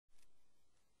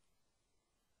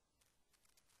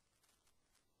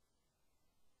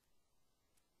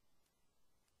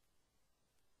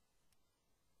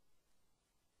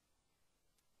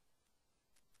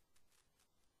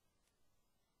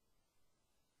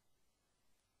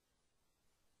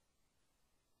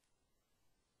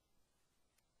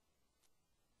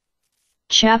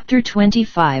Chapter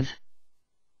 25.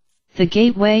 The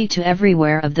gateway to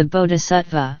everywhere of the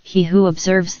Bodhisattva, he who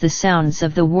observes the sounds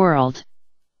of the world.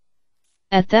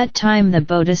 At that time the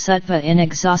Bodhisattva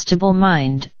inexhaustible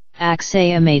mind,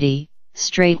 Aksayamadhi,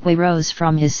 straightway rose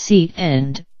from his seat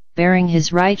and, baring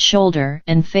his right shoulder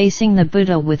and facing the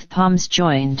Buddha with palms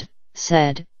joined,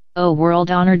 said, O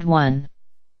world-honored one!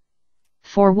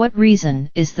 For what reason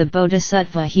is the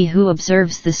Bodhisattva he who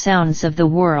observes the sounds of the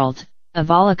world,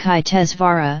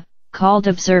 Avalokitesvara, called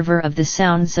observer of the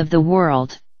sounds of the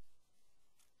world?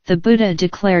 The Buddha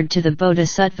declared to the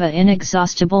Bodhisattva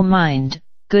inexhaustible mind,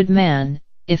 Good man,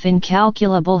 if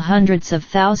incalculable hundreds of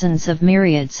thousands of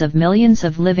myriads of millions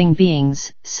of living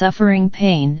beings, suffering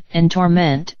pain and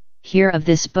torment, hear of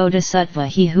this Bodhisattva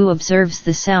he who observes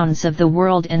the sounds of the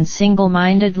world and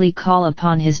single-mindedly call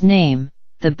upon his name,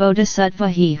 the Bodhisattva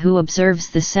he who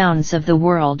observes the sounds of the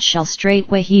world shall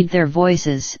straightway heed their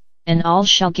voices, and all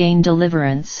shall gain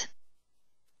deliverance.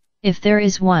 If there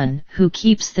is one who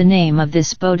keeps the name of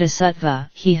this Bodhisattva,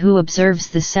 he who observes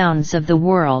the sounds of the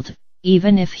world,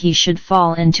 even if he should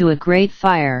fall into a great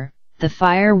fire, the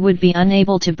fire would be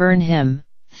unable to burn him,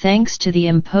 thanks to the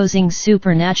imposing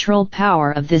supernatural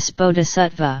power of this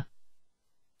Bodhisattva.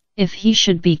 If he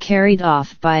should be carried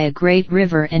off by a great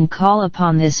river and call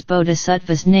upon this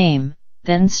Bodhisattva's name,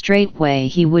 then straightway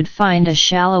he would find a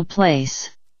shallow place.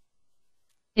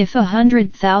 If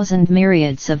 100,000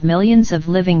 myriads of millions of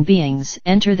living beings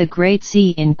enter the great sea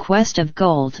in quest of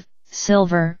gold,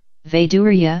 silver,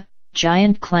 Vaidurya,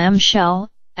 giant clamshell,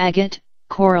 agate,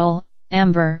 coral,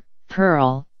 amber,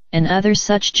 pearl, and other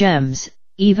such gems,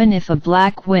 even if a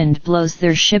black wind blows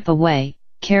their ship away,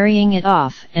 carrying it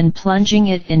off and plunging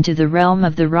it into the realm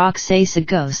of the Rakshasa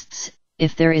ghosts,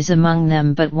 if there is among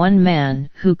them but one man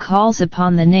who calls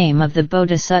upon the name of the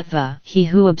Bodhisattva, he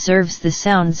who observes the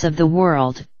sounds of the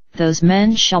world, those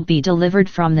men shall be delivered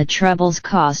from the troubles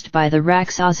caused by the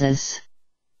Rakshasas.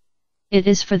 It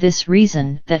is for this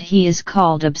reason that he is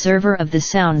called observer of the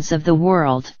sounds of the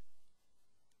world.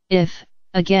 If,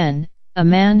 again, a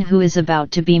man who is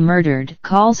about to be murdered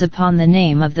calls upon the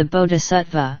name of the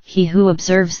Bodhisattva, he who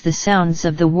observes the sounds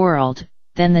of the world,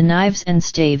 then the knives and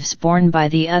staves borne by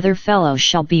the other fellow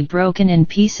shall be broken in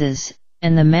pieces,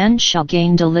 and the man shall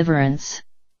gain deliverance.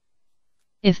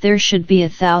 If there should be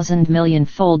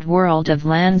 1,000,000,000-fold world of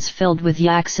lands filled with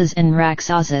Yakshas and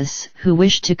Rakshasas who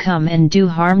wish to come and do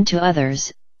harm to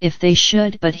others, if they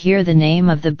should but hear the name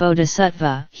of the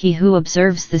Bodhisattva, he who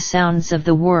observes the sounds of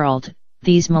the world,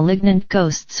 these malignant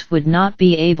ghosts would not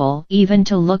be able even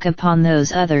to look upon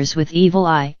those others with evil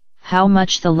eye, how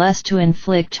much the less to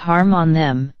inflict harm on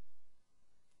them.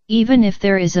 Even if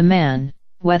there is a man,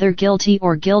 whether guilty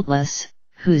or guiltless,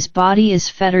 whose body is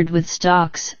fettered with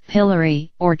stocks,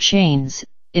 pillory, or chains,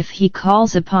 if he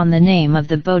calls upon the name of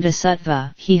the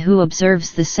Bodhisattva, he who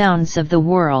observes the sounds of the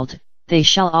world, they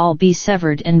shall all be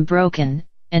severed and broken,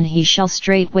 and he shall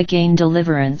straightway gain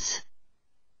deliverance.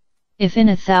 If in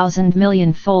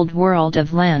 1,000,000,000-fold world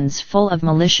of lands full of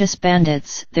malicious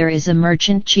bandits there is a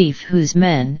merchant chief whose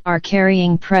men are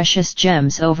carrying precious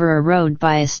gems over a road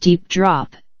by a steep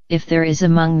drop, if there is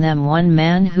among them one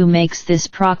man who makes this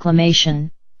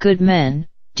proclamation, Good men,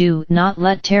 do not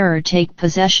let terror take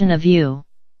possession of you.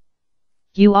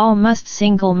 You all must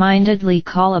single-mindedly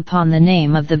call upon the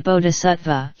name of the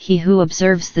Bodhisattva, he who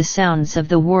observes the sounds of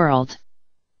the world.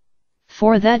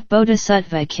 For that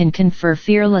Bodhisattva can confer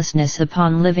fearlessness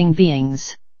upon living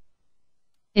beings.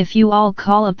 If you all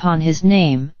call upon his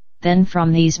name, then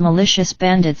from these malicious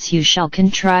bandits you shall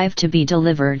contrive to be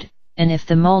delivered, and if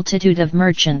the multitude of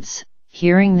merchants,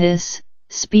 hearing this,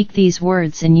 speak these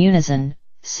words in unison,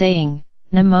 saying,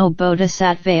 Namo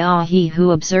Bodhisattvaya, he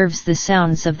who observes the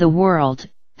sounds of the world,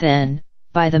 then,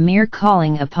 by the mere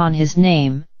calling upon his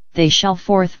name, they shall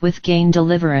forthwith gain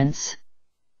deliverance.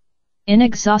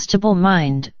 Inexhaustible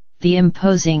mind, the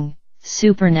imposing,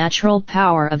 supernatural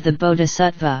power of the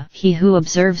Bodhisattva, he who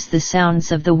observes the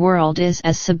sounds of the world is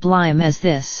as sublime as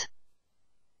this.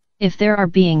 If there are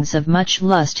beings of much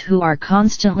lust who are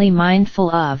constantly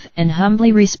mindful of and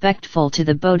humbly respectful to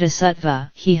the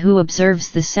Bodhisattva, he who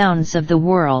observes the sounds of the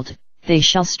world, they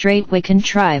shall straightway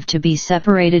contrive to be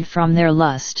separated from their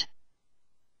lust.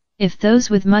 If those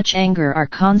with much anger are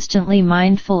constantly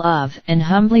mindful of and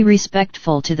humbly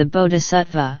respectful to the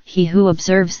Bodhisattva, he who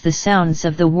observes the sounds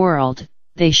of the world,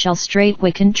 they shall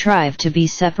straightway contrive to be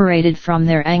separated from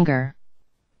their anger.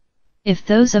 If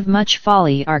those of much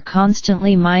folly are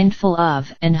constantly mindful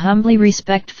of and humbly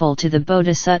respectful to the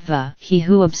Bodhisattva, he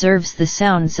who observes the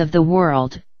sounds of the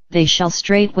world, they shall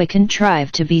straightway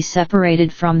contrive to be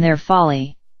separated from their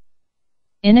folly.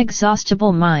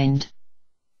 Inexhaustible mind.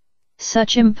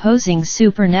 Such imposing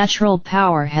supernatural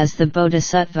power has the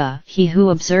Bodhisattva, he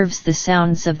who observes the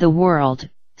sounds of the world,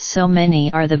 so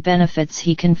many are the benefits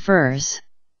he confers.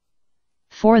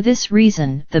 For this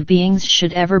reason, the beings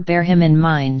should ever bear him in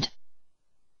mind.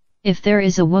 If there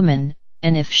is a woman,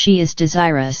 and if she is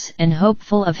desirous and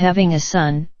hopeful of having a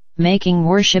son, making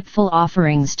worshipful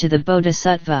offerings to the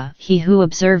Bodhisattva, he who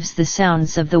observes the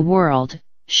sounds of the world,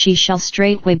 she shall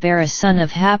straightway bear a son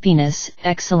of happiness,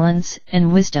 excellence,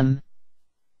 and wisdom.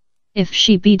 If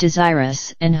she be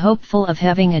desirous and hopeful of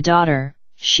having a daughter,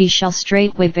 she shall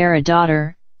straightway bear a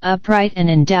daughter, upright and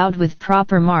endowed with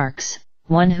proper marks,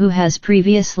 one who has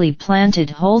previously planted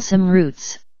wholesome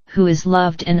roots, who is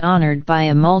loved and honored by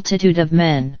a multitude of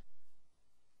men.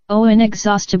 O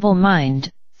inexhaustible mind,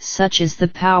 such is the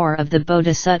power of the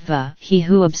Bodhisattva, he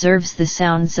who observes the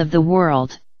sounds of the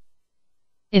world.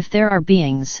 If there are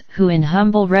beings who in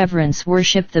humble reverence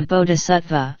worship the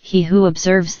Bodhisattva, he who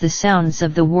observes the sounds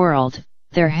of the world,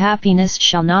 their happiness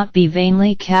shall not be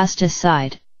vainly cast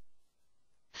aside.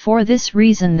 For this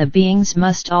reason the beings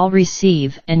must all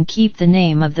receive and keep the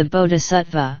name of the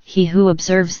Bodhisattva, he who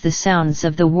observes the sounds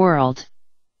of the world.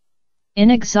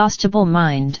 Inexhaustible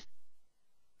mind.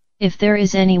 If there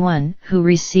is anyone who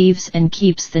receives and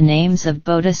keeps the names of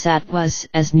bodhisattvas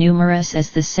as numerous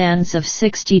as the sands of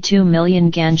 62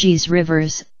 million Ganges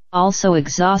rivers, also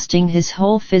exhausting his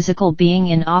whole physical being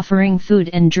in offering food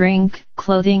and drink,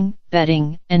 clothing,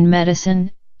 bedding, and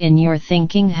medicine, in your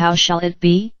thinking how shall it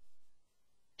be?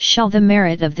 Shall the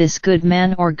merit of this good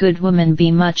man or good woman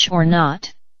be much or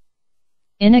not?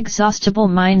 Inexhaustible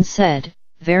mind said,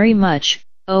 very much,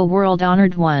 O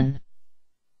world-honored one.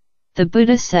 The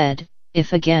Buddha said,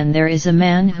 if again there is a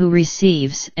man who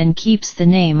receives and keeps the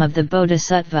name of the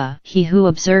Bodhisattva, he who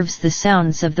observes the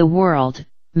sounds of the world,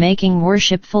 making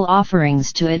worshipful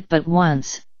offerings to it but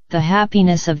once, the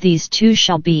happiness of these two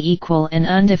shall be equal and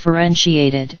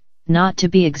undifferentiated, not to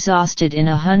be exhausted in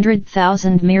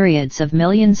 100,000 myriads of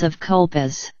millions of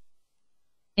kalpas.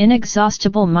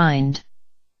 Inexhaustible mind.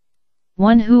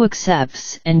 One who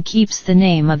accepts and keeps the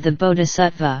name of the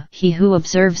Bodhisattva, he who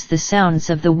observes the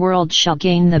sounds of the world shall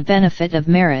gain the benefit of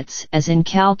merits as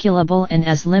incalculable and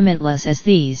as limitless as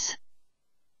these.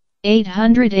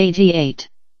 888.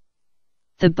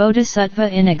 The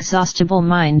Bodhisattva inexhaustible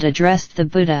mind addressed the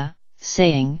Buddha,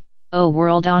 saying, O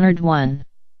world-honored one!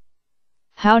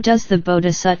 How does the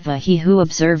Bodhisattva, he who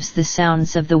observes the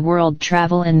sounds of the world,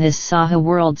 travel in this Saha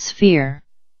world sphere?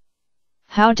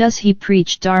 How does he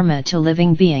preach Dharma to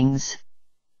living beings?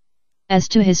 As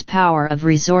to his power of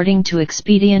resorting to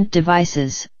expedient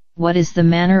devices, what is the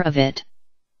manner of it?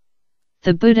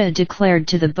 The Buddha declared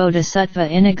to the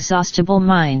Bodhisattva inexhaustible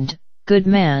mind, good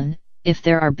man, if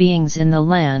there are beings in the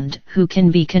land who can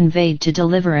be conveyed to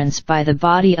deliverance by the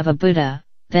body of a Buddha,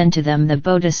 then to them the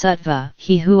Bodhisattva,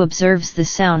 he who observes the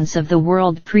sounds of the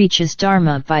world, preaches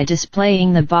Dharma by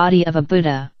displaying the body of a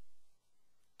Buddha.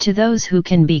 To those who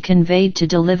can be conveyed to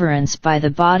deliverance by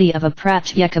the body of a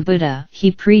Pratyeka Buddha,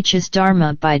 he preaches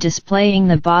Dharma by displaying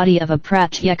the body of a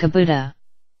Pratyeka Buddha.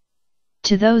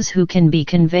 To those who can be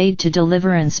conveyed to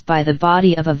deliverance by the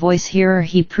body of a voice hearer,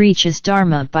 he preaches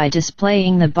Dharma by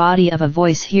displaying the body of a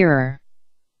voice hearer.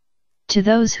 To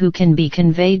those who can be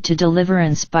conveyed to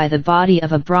deliverance by the body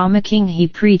of a Brahma king, he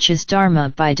preaches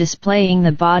Dharma by displaying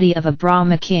the body of a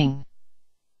Brahma king.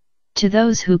 To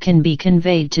those who can be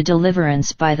conveyed to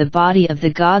deliverance by the body of the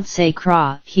God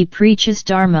Sakra, he preaches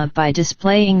Dharma by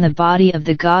displaying the body of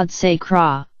the God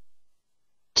Sakra.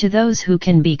 To those who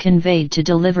can be conveyed to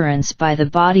deliverance by the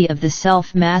body of the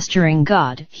self-mastering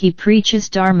God, he preaches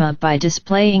Dharma by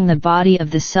displaying the body of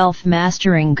the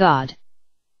self-mastering God.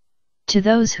 To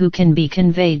those who can be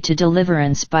conveyed to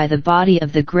deliverance by the body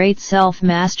of the great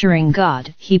self-mastering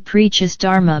God, he preaches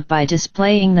Dharma by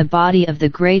displaying the body of the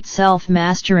great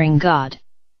self-mastering God.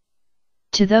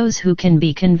 To those who can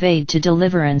be conveyed to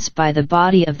deliverance by the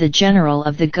body of the general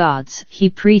of the gods, he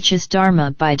preaches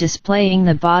Dharma by displaying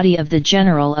the body of the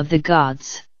general of the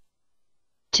gods.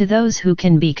 To those who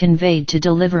can be conveyed to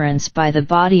deliverance by the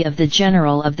body of the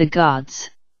general of the gods.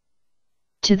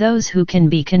 To those who can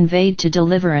be conveyed to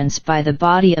deliverance by the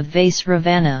body of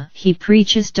Vaisravana, he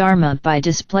preaches Dharma by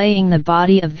displaying the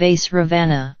body of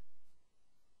Vaisravana.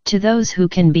 To those who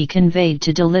can be conveyed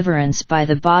to deliverance by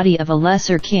the body of a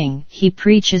lesser king, he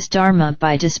preaches Dharma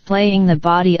by displaying the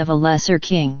body of a lesser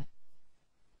king.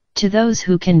 To those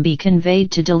who can be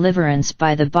conveyed to deliverance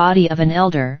by the body of an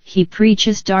elder, he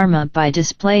preaches Dharma by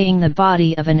displaying the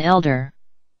body of an elder.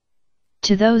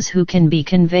 To those who can be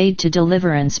conveyed to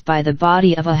deliverance by the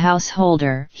body of a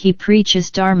householder, he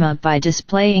preaches Dharma by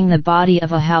displaying the body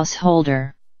of a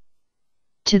householder.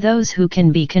 To those who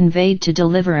can be conveyed to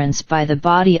deliverance by the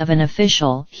body of an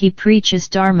official, he preaches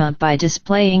Dharma by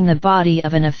displaying the body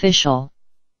of an official.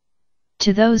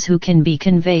 To those who can be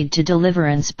conveyed to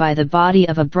deliverance by the body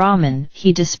of a Brahmin,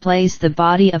 he displays the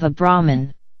body of a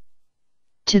Brahmin.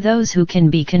 To those who can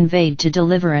be conveyed to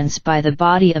deliverance by the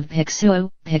body of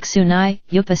Bhiksu, Bhiksunai,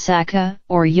 Upasaka,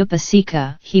 or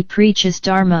Upasika, he preaches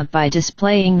Dharma by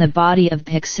displaying the body of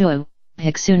Bhiksu,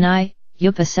 Bhiksunai,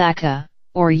 Upasaka,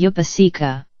 or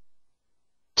Upasika.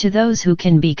 To those who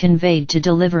can be conveyed to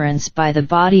deliverance by the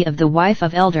body of the wife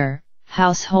of elder,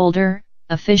 householder,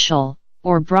 official,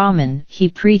 or Brahmin, he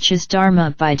preaches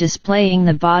Dharma by displaying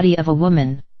the body of a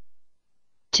woman.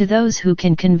 To those who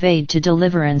can conveyed to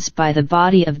deliverance by the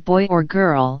body of boy or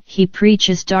girl, he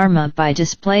preaches Dharma by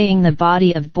displaying the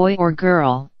body of boy or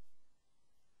girl.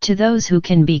 To those who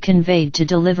can be conveyed to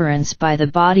deliverance by the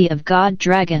body of god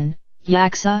dragon,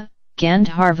 Yaksa,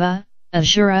 Gandharva,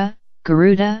 Asura,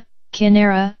 Garuda,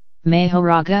 Kinnara,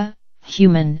 Maharaga,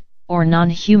 human, or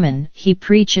non-human, he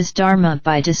preaches Dharma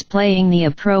by displaying the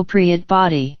appropriate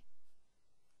body.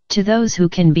 To those who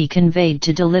can be conveyed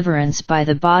to deliverance by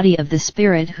the body of the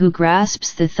spirit who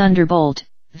grasps the thunderbolt,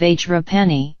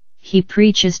 Vajrapani, he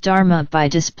preaches Dharma by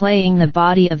displaying the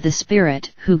body of the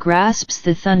spirit who grasps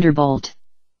the thunderbolt.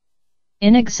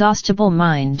 Inexhaustible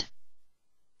mind.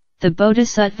 The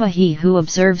Bodhisattva, he who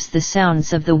observes the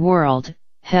sounds of the world,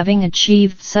 having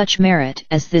achieved such merit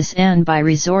as this and by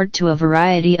resort to a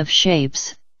variety of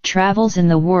shapes, travels in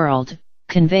the world,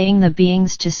 conveying the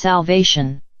beings to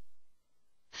salvation.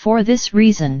 For this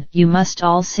reason, you must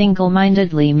all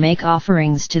single-mindedly make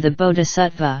offerings to the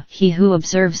Bodhisattva, he who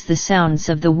observes the sounds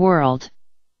of the world.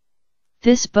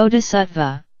 This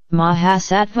Bodhisattva,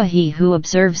 Mahasattva, he who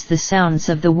observes the sounds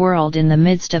of the world in the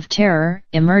midst of terror,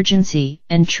 emergency,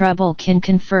 and trouble, can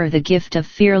confer the gift of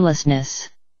fearlessness.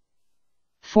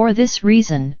 For this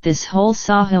reason, this whole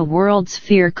Saha world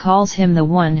sphere calls him the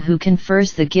one who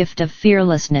confers the gift of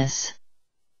fearlessness.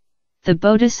 The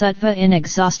Bodhisattva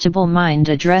inexhaustible mind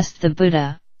addressed the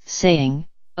Buddha, saying,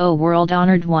 O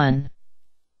world-honored one!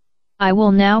 I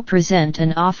will now present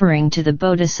an offering to the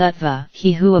Bodhisattva,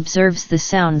 he who observes the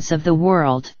sounds of the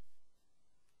world.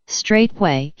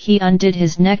 Straightway he undid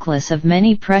his necklace of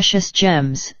many precious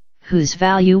gems, whose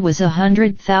value was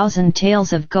 100,000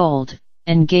 taels of gold,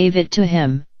 and gave it to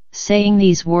him, saying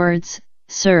these words,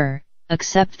 Sir,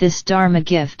 accept this Dharma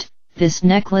gift, this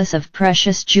necklace of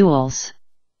precious jewels.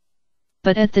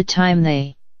 But at the time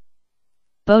the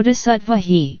Bodhisattva,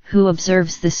 he who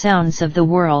observes the sounds of the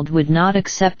world, would not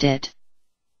accept it.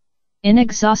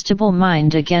 Inexhaustible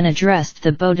mind again addressed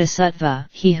the Bodhisattva,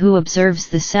 he who observes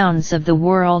the sounds of the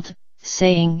world,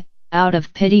 saying, Out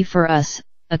of pity for us,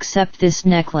 accept this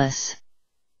necklace.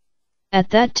 At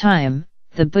that time,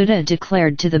 the Buddha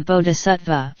declared to the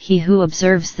Bodhisattva, he who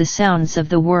observes the sounds of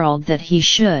the world, that he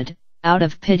should, out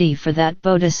of pity for that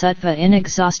Bodhisattva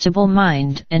inexhaustible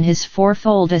mind and his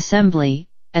fourfold assembly,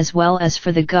 as well as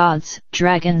for the gods,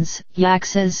 dragons,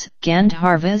 Yaksas,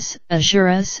 Gandharvas,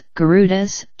 Asuras,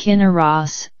 Garudas,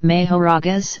 Kinnaras,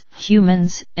 Maharagas,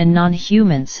 humans and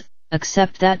non-humans,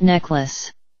 accept that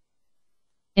necklace.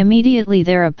 Immediately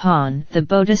thereupon, the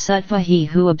Bodhisattva, he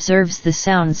who observes the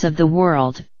sounds of the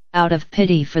world, out of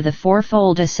pity for the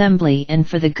fourfold assembly and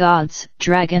for the gods,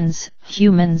 dragons,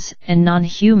 humans and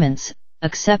non-humans,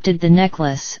 accepted the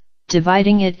necklace,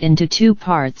 dividing it into two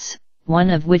parts, one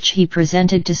of which he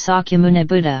presented to Sakyamuni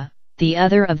Buddha, the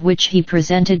other of which he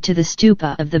presented to the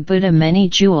stupa of the Buddha many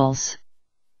jewels.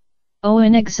 O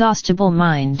inexhaustible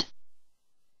mind!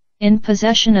 In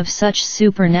possession of such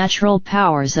supernatural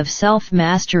powers of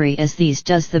self-mastery as these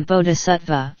does the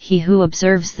Bodhisattva, he who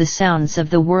observes the sounds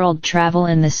of the world, travel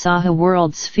in the Saha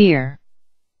world sphere.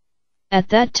 At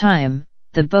that time,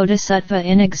 the Bodhisattva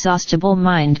inexhaustible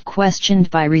mind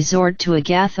questioned by resort to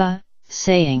Agatha,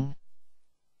 saying,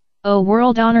 O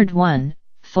world-honored one,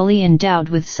 fully endowed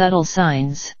with subtle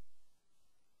signs.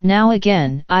 Now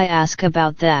again I ask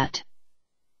about that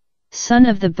son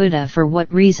of the Buddha, for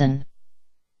what reason?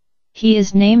 He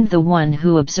is named the one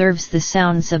who observes the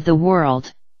sounds of the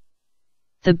world.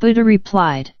 The Buddha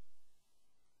replied,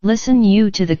 Listen you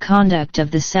to the conduct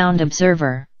of the sound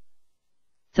observer.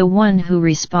 The one who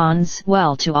responds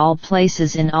well to all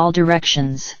places in all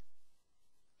directions.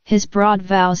 His broad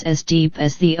vows as deep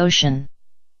as the ocean.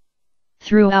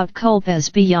 Throughout kalpas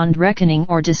beyond reckoning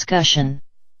or discussion.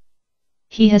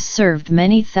 He has served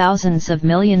many thousands of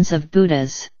millions of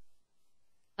Buddhas.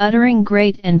 Uttering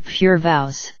great and pure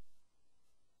vows.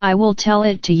 I will tell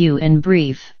it to you in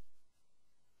brief.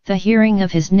 The hearing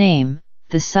of his name,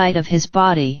 the sight of his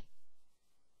body,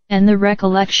 and the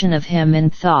recollection of him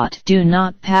in thought do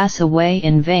not pass away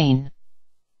in vain.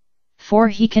 before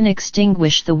he can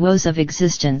extinguish the woes of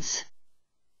existence.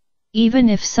 Even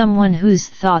if someone whose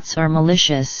thoughts are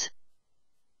malicious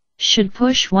should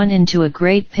push one into a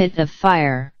great pit of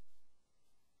fire,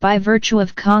 by virtue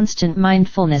of constant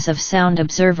mindfulness of sound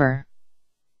observer,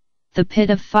 the pit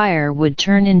of fire would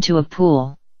turn into a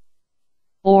pool.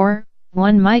 Or,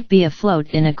 one might be afloat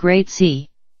in a great sea,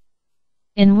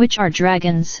 in which are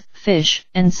dragons, fish,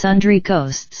 and sundry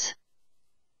ghosts.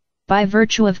 By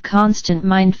virtue of constant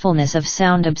mindfulness of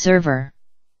sound observer,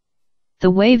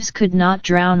 the waves could not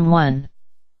drown one.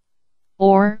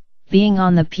 Or, being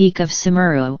on the peak of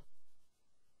Simuru,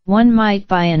 one might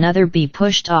by another be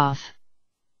pushed off.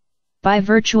 By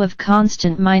virtue of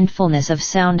constant mindfulness of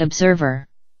sound observer,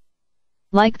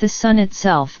 like the sun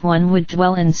itself one would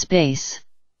dwell in space.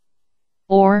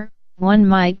 Or, one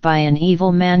might by an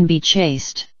evil man be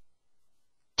chased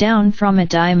down from a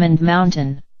diamond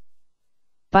mountain.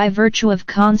 By virtue of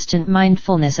constant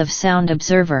mindfulness of sound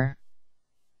observer,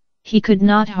 he could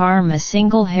not harm a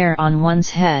single hair on one's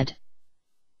head.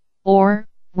 Or,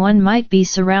 one might be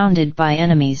surrounded by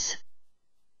enemies,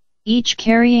 each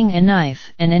carrying a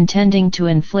knife and intending to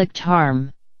inflict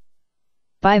harm.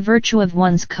 By virtue of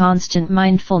one's constant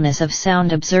mindfulness of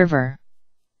sound observer,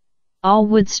 all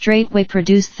would straightway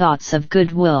produce thoughts of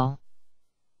goodwill.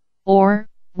 Or,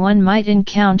 one might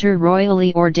encounter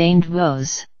royally ordained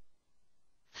woes,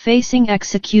 facing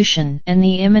execution and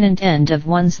the imminent end of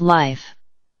one's life.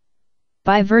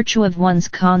 By virtue of one's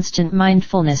constant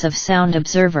mindfulness of sound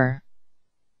observer,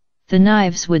 the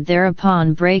knives would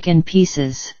thereupon break in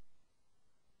pieces.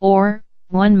 Or,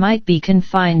 one might be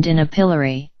confined in a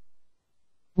pillory,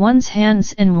 one's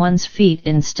hands and one's feet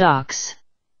in stocks.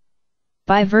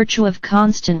 By virtue of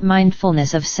constant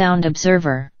mindfulness of sound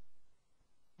observer,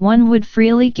 one would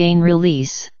freely gain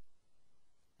release,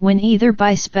 when either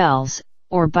by spells,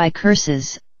 or by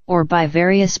curses, or by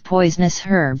various poisonous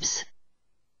herbs,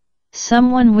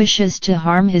 someone wishes to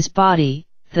harm his body,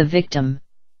 the victim.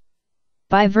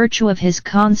 By virtue of his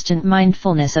constant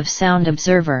mindfulness of sound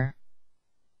observer,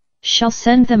 shall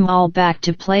send them all back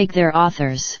to plague their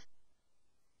authors.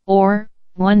 Or,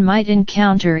 one might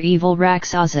encounter evil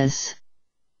Rakshasas,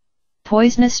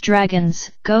 poisonous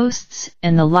dragons, ghosts,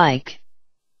 and the like.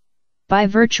 By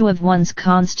virtue of one's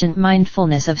constant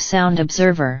mindfulness of sound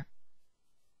observer,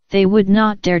 they would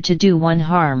not dare to do one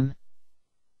harm.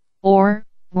 Or,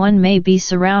 one may be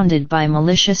surrounded by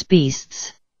malicious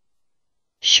beasts,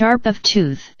 sharp of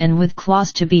tooth and with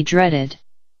claws to be dreaded.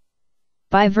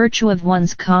 By virtue of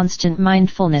one's constant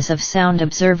mindfulness of sound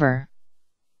observer,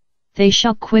 they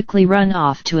shall quickly run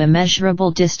off to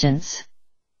immeasurable distance.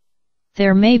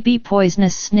 There may be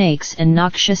poisonous snakes and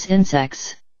noxious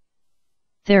insects,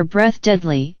 their breath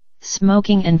deadly,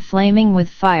 smoking and flaming with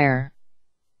fire.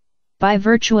 By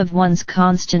virtue of one's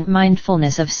constant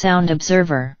mindfulness of sound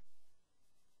observer,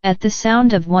 at the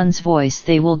sound of one's voice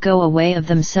they will go away of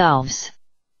themselves.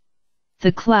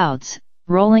 The clouds,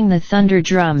 rolling the thunder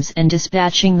drums and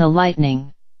dispatching the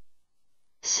lightning,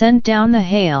 send down the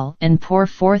hail and pour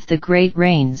forth the great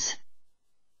rains.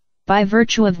 By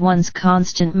virtue of one's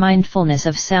constant mindfulness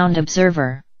of sound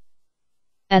observer,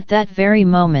 at that very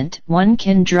moment one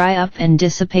can dry up and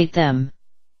dissipate them.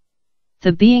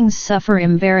 The beings suffer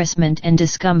embarrassment and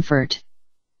discomfort.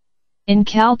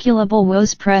 Incalculable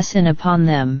woes press in upon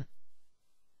them.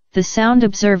 The sound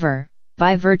observer,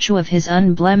 by virtue of his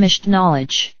unblemished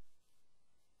knowledge,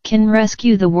 can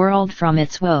rescue the world from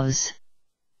its woes.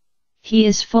 He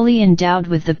is fully endowed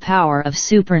with the power of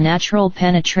supernatural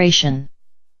penetration,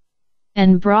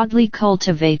 and broadly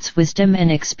cultivates wisdom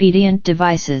and expedient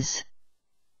devices.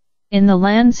 In the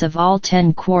lands of all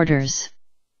 10 quarters,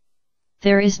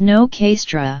 there is no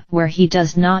caestra where he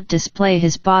does not display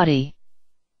his body.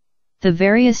 The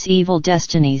various evil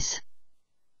destinies,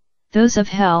 those of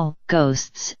hell,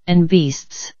 ghosts, and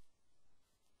beasts,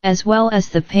 as well as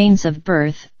the pains of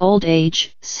birth, old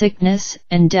age, sickness,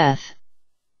 and death,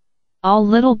 all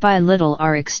little by little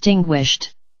are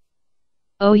extinguished.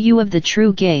 O you of the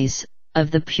true gaze, of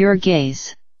the pure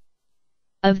gaze,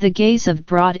 of the gaze of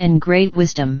broad and great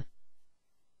wisdom,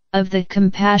 of the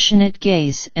compassionate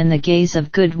gaze and the gaze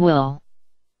of goodwill,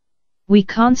 we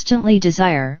constantly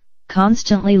desire,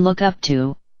 constantly look up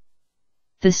to,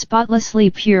 the spotlessly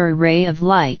pure ray of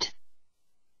light,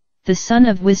 the sun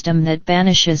of wisdom that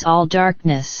banishes all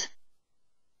darkness,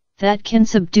 that can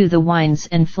subdue the winds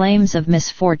and flames of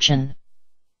misfortune,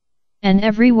 and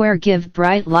everywhere give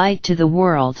bright light to the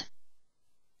world.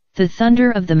 The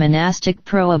thunder of the monastic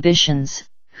prohibitions,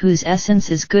 whose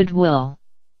essence is goodwill,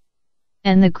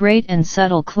 and the great and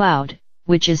subtle cloud,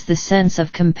 which is the sense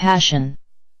of compassion,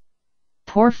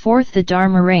 pour forth the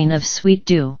Dharma rain of sweet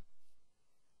dew.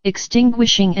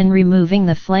 extinguishing and removing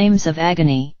the flames of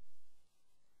agony.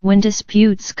 When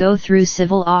disputes go through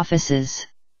civil offices.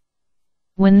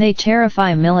 When they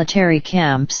terrify military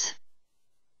camps.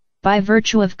 By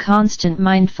virtue of constant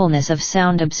mindfulness of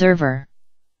sound observer.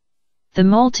 The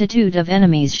multitude of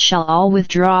enemies shall all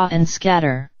withdraw and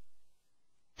scatter.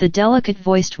 The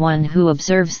delicate-voiced one who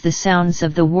observes the sounds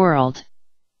of the world,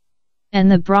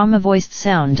 and the Brahma-voiced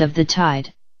sound of the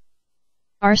tide,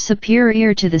 are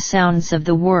superior to the sounds of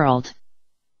the world.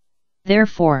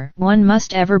 Therefore, one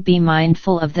must ever be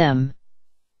mindful of them.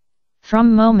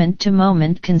 From moment to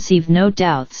moment conceive no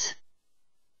doubts.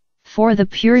 For the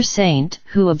pure saint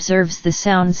who observes the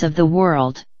sounds of the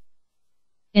world,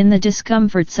 in the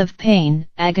discomforts of pain,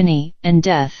 agony, and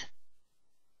death,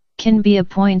 can be a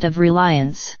point of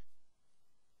reliance,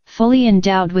 fully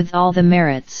endowed with all the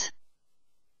merits.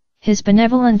 His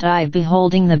benevolent eye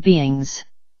beholding the beings.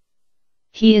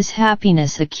 He is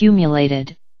happiness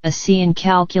accumulated, a sea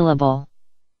incalculable.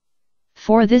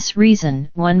 For this reason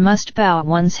one must bow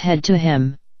one's head to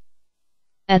him.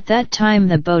 At that time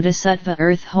the Bodhisattva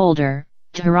earth-holder,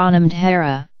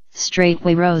 Dharanamdhara,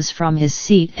 straightway rose from his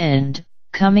seat and,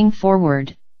 coming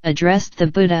forward, addressed the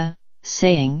Buddha,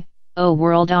 saying, O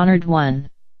world-honored one!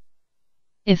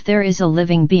 If there is a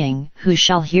living being who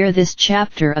shall hear this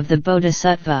chapter of the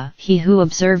Bodhisattva, he who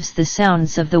observes the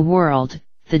sounds of the world,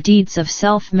 the deeds of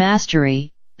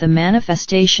self-mastery, the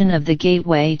manifestation of the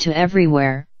gateway to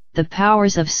everywhere, the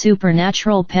powers of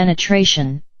supernatural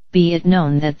penetration, be it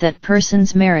known that that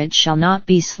person's merit shall not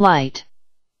be slight.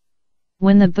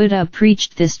 When the Buddha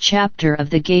preached this chapter of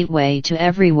the gateway to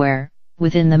everywhere,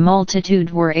 within the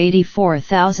multitude were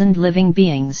 84,000 living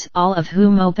beings, all of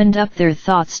whom opened up their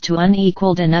thoughts to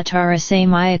unequaled Anuttara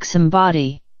Samyak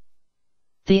Sambodhi.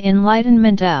 The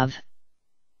enlightenment of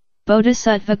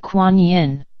Bodhisattva Kuan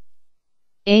Yin.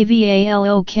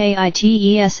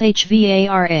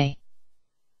 Avalokiteshvara.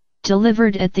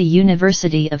 Delivered at the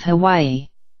University of Hawaii,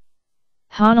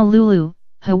 Honolulu,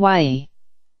 Hawaii.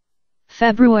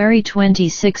 February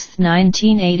 26,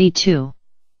 1982.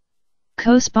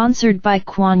 Co-sponsored by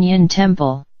Kuan Yin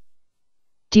Temple.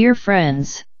 Dear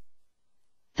friends,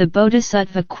 the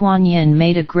Bodhisattva Kuan Yin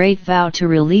made a great vow to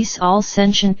release all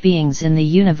sentient beings in the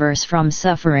universe from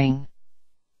suffering.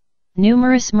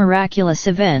 Numerous miraculous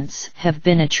events have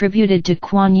been attributed to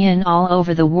Kuan Yin all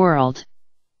over the world.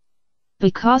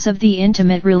 Because of the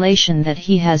intimate relation that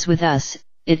he has with us,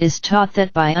 it is taught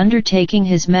that by undertaking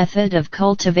his method of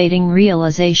cultivating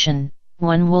realization,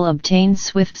 one will obtain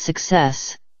swift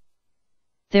success.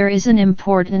 There is an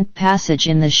important passage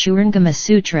in the Shurangama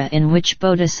Sutra in which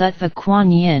Bodhisattva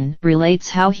Kuan Yin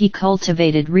relates how he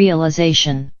cultivated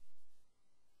realization.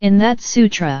 In that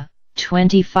sutra,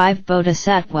 25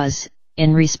 bodhisattvas,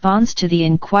 in response to the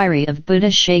inquiry of Buddha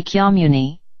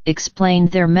Shakyamuni,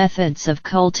 explained their methods of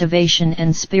cultivation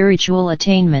and spiritual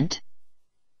attainment.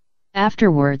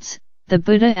 Afterwards, the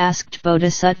Buddha asked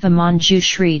Bodhisattva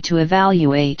Manjushri to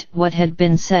evaluate what had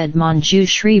been said.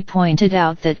 Manjushri pointed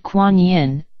out that Kuan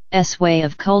Yin's way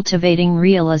of cultivating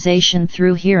realization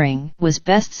through hearing was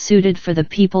best suited for the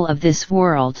people of this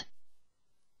world.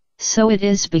 So it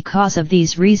is because of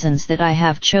these reasons that I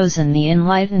have chosen the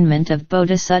enlightenment of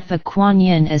Bodhisattva Kuan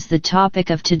Yin as the topic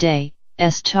of today's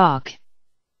talk.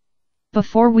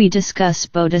 Before we discuss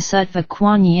Bodhisattva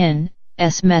Kuan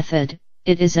Yin's method,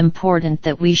 it is important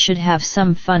that we should have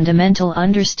some fundamental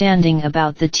understanding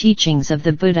about the teachings of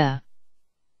the Buddha.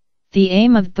 The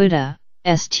aim of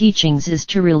Buddha's teachings is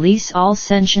to release all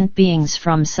sentient beings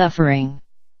from suffering.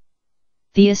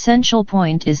 The essential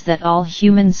point is that all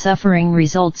human suffering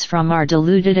results from our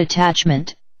deluded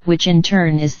attachment, which in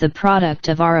turn is the product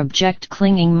of our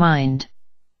object-clinging mind.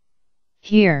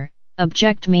 Here,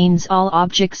 object means all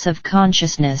objects of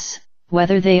consciousness,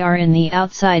 whether they are in the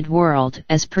outside world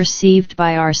as perceived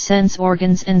by our sense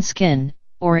organs and skin,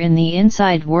 or in the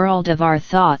inside world of our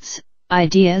thoughts,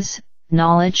 ideas,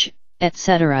 knowledge,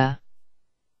 etc.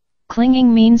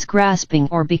 Clinging means grasping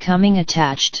or becoming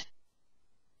attached.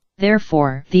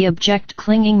 Therefore, the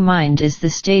object-clinging mind is the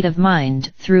state of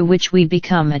mind through which we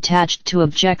become attached to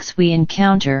objects we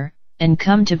encounter, and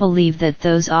come to believe that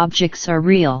those objects are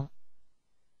real.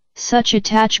 Such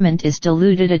attachment is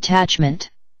deluded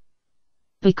attachment.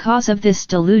 Because of this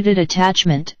deluded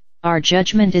attachment, our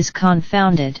judgment is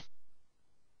confounded.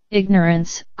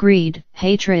 Ignorance, greed,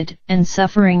 hatred, and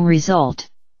suffering result.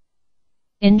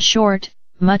 In short,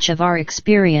 much of our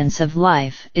experience of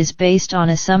life is based on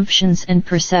assumptions and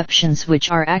perceptions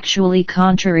which are actually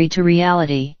contrary to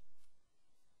reality.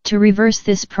 To reverse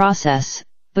this process,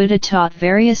 Buddha taught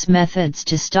various methods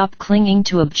to stop clinging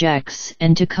to objects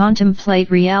and to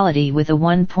contemplate reality with a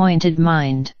one-pointed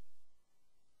mind.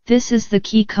 This is the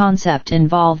key concept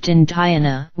involved in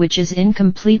dhyana, which is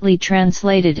incompletely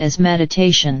translated as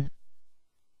meditation.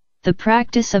 The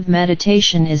practice of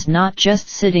meditation is not just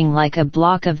sitting like a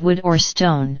block of wood or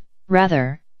stone,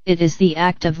 rather, it is the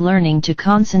act of learning to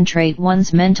concentrate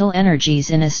one's mental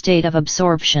energies in a state of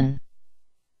absorption.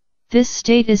 This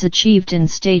state is achieved in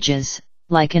stages,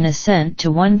 like an ascent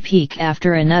to one peak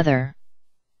after another.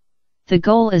 The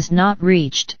goal is not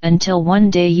reached until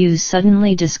one day you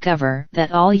suddenly discover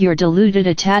that all your deluded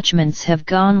attachments have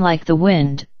gone like the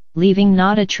wind, leaving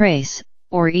not a trace,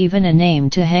 or even a name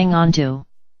to hang on to.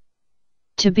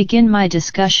 To begin my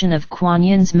discussion of Kuan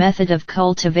Yin's method of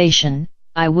cultivation,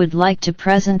 I would like to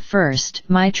present first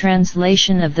my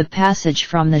translation of the passage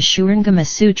from the Shurangama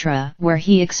Sutra where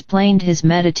he explained his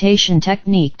meditation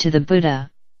technique to the Buddha.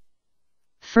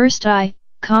 First I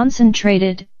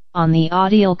concentrated on the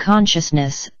audial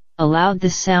consciousness, allowed the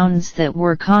sounds that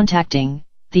were contacting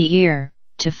the ear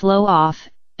to flow off,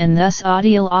 and thus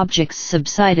audial objects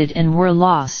subsided and were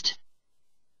lost.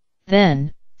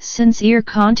 Then, since ear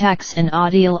contacts and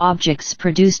audial objects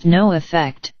produced no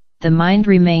effect, the mind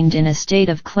remained in a state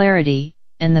of clarity,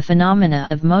 and the phenomena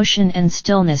of motion and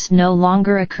stillness no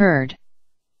longer occurred.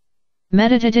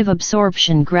 Meditative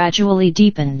absorption gradually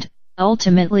deepened.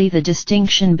 Ultimately, the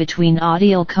distinction between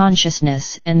audial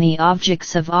consciousness and the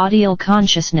objects of audial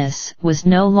consciousness was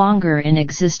no longer in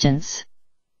existence.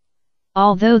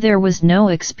 Although there was no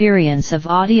experience of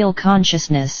audial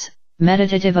consciousness,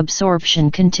 meditative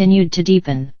absorption continued to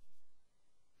deepen.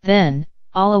 Then,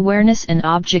 all awareness and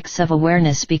objects of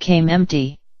awareness became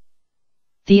empty.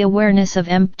 The awareness of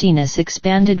emptiness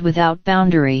expanded without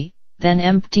boundary, then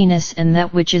emptiness and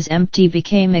that which is empty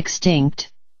became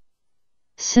extinct.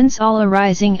 Since all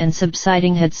arising and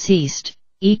subsiding had ceased,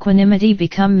 equanimity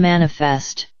became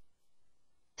manifest.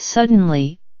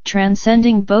 Suddenly,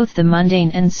 transcending both the mundane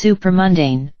and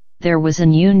supramundane, there was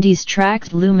an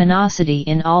undistracted luminosity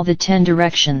in all the 10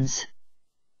 directions.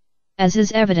 As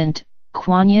is evident,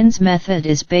 Kuan Yin's method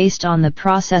is based on the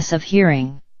process of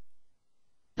hearing.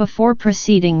 Before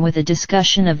proceeding with a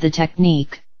discussion of the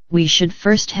technique, we should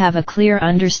first have a clear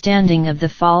understanding of the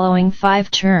following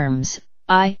 5 terms: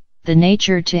 the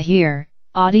nature to hear,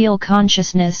 audial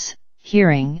consciousness,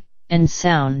 hearing, and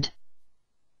sound.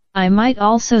 I might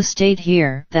also state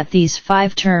here that these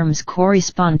 5 terms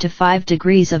correspond to 5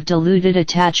 degrees of deluded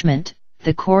attachment,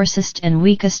 the coarsest and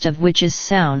weakest of which is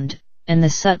sound, and the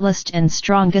subtlest and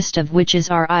strongest of which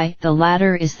is RI. The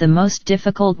latter is the most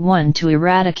difficult one to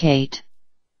eradicate.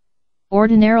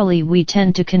 Ordinarily we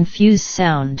tend to confuse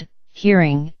sound,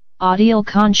 hearing, audial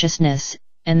consciousness,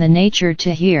 and the nature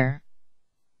to hear.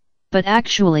 But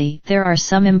actually there are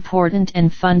some important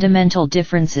and fundamental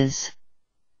differences.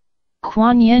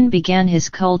 Kuan Yin began his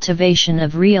cultivation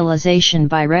of realization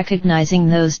by recognizing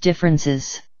those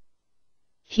differences.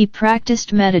 He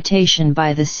practiced meditation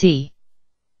by the sea.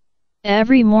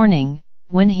 Every morning,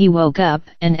 when he woke up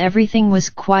and everything was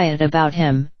quiet about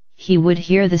him, he would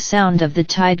hear the sound of the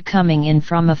tide coming in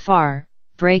from afar,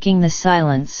 breaking the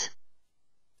silence.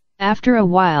 After a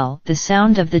while the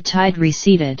sound of the tide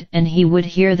receded and he would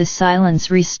hear the silence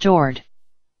restored.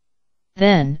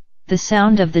 Then, the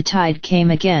sound of the tide came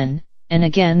again, and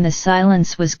again the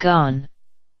silence was gone.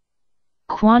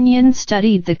 Kuan Yin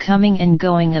studied the coming and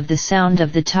going of the sound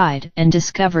of the tide and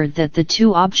discovered that the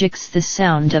 2 objects, the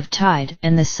sound of tide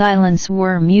and the silence,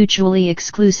 were mutually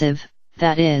exclusive,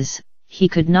 that is, he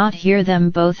could not hear them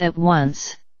both at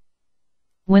once.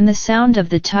 When the sound of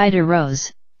the tide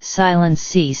arose, silence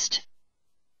ceased.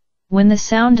 When the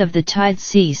sound of the tide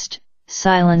ceased,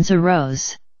 silence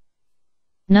arose.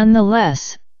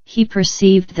 Nonetheless, he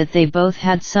perceived that they both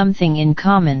had something in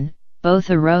common, both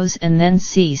arose and then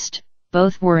ceased,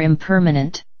 both were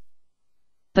impermanent.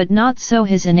 But not so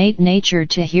his innate nature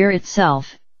to hear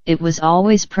itself, it was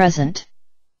always present.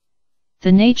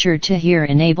 The nature to hear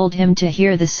enabled him to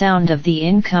hear the sound of the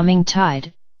incoming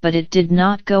tide, but it did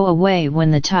not go away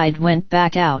when the tide went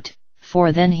back out,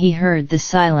 for then he heard the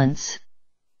silence.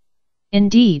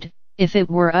 Indeed, if it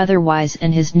were otherwise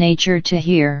and his nature to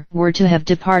hear were to have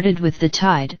departed with the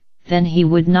tide, then he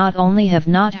would not only have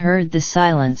not heard the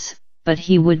silence, but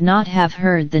he would not have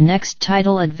heard the next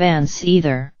tidal advance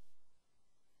either.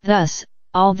 Thus,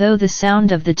 although the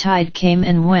sound of the tide came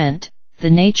and went,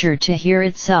 the nature to hear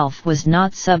itself was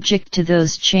not subject to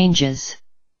those changes.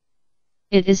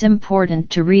 It is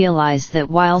important to realize that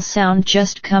while sound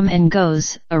just comes and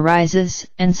goes, arises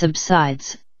and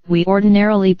subsides, we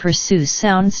ordinarily pursue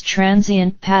sound's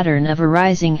transient pattern of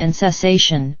arising and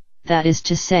cessation, that is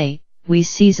to say, we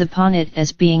seize upon it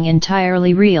as being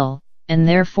entirely real, and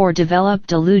therefore develop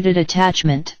deluded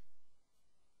attachment.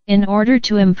 In order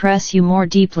to impress you more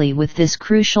deeply with this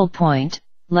crucial point,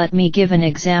 let me give an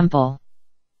example.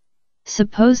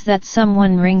 Suppose that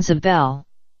someone rings a bell.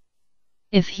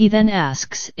 If he then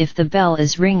asks if the bell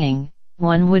is ringing,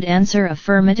 one would answer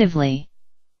affirmatively.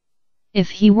 If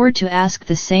he were to ask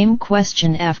the same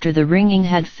question after the ringing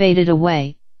had faded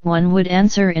away, one would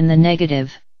answer in the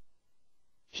negative.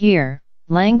 Here,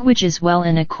 language is well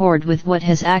in accord with what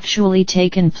has actually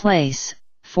taken place,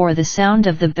 for the sound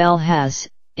of the bell has,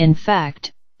 in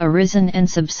fact, arisen and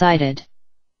subsided.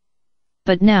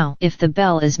 But now, if the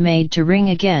bell is made to ring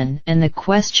again and the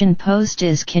question posed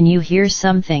is, "Can you hear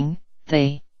something?"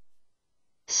 the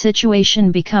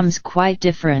situation becomes quite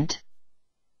different.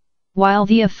 While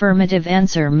the affirmative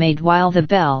answer made while the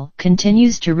bell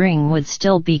continues to ring would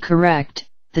still be correct,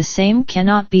 the same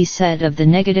cannot be said of the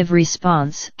negative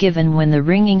response given when the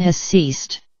ringing has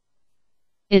ceased.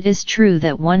 It is true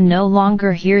that one no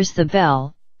longer hears the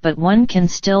bell, but one can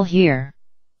still hear.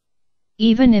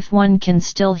 Even if one can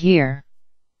still hear,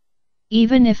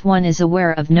 even if one is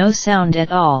aware of no sound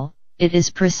at all, it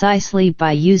is precisely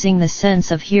by using the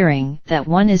sense of hearing that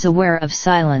one is aware of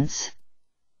silence.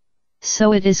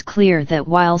 So it is clear that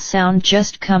while sound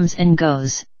just comes and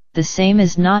goes, the same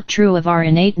is not true of our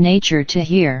innate nature to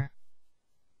hear.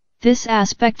 This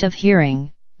aspect of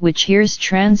hearing, which hears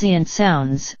transient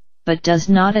sounds, but does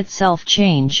not itself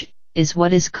change, is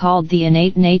what is called the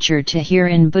innate nature to hear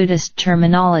in Buddhist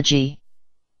terminology.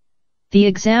 The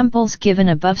examples given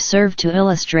above serve to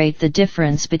illustrate the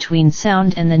difference between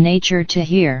sound and the nature to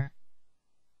hear.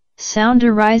 Sound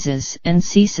arises and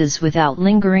ceases without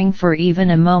lingering for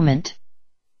even a moment.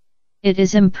 It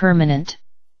is impermanent.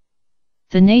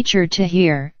 The nature to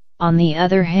hear, on the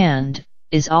other hand,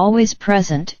 is always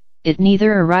present, it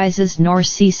neither arises nor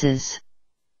ceases.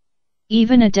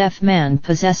 Even a deaf man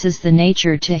possesses the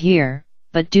nature to hear,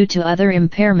 but due to other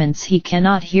impairments he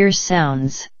cannot hear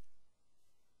sounds.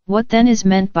 What then is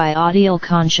meant by audial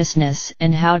consciousness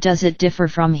and how does it differ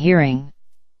from hearing?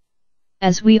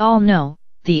 As we all know,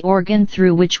 the organ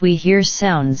through which we hear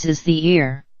sounds is the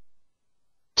ear.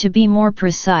 To be more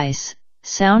precise,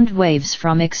 sound waves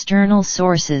from external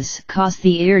sources cause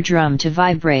the eardrum to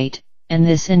vibrate, and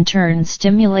this in turn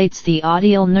stimulates the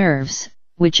audial nerves,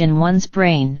 which in one's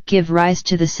brain give rise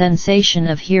to the sensation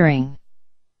of hearing.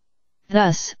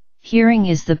 Thus, hearing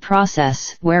is the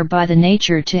process whereby the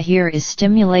nature to hear is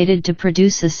stimulated to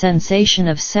produce a sensation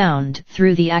of sound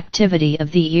through the activity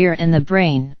of the ear and the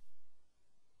brain.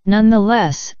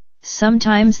 Nonetheless,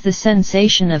 sometimes the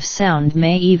sensation of sound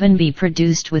may even be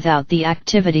produced without the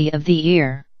activity of the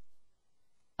ear.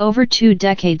 Over 2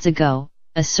 decades ago,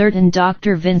 a certain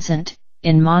Dr. Vincent,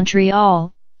 in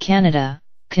Montreal, Canada,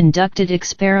 conducted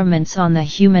experiments on the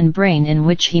human brain in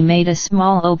which he made a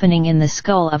small opening in the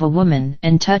skull of a woman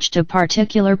and touched a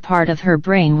particular part of her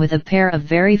brain with a pair of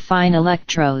very fine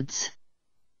electrodes.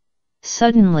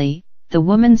 Suddenly, the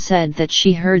woman said that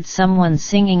she heard someone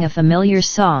singing a familiar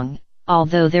song,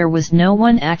 although there was no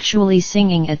one actually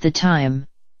singing at the time.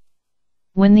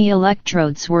 When the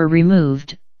electrodes were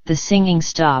removed, the singing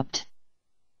stopped.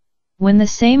 When the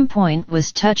same point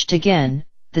was touched again,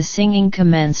 the singing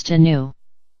commenced anew.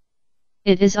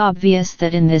 It is obvious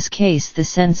that in this case the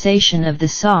sensation of the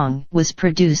song was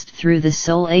produced through the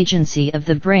sole agency of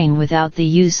the brain without the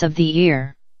use of the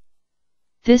ear.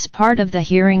 This part of the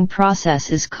hearing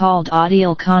process is called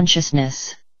audial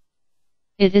consciousness.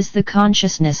 It is the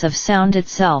consciousness of sound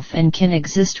itself and can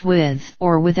exist with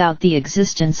or without the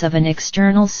existence of an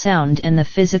external sound and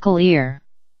the physical ear.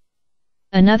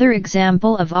 Another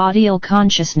example of audial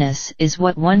consciousness is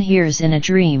what one hears in a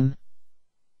dream.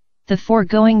 The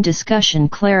foregoing discussion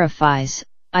clarifies,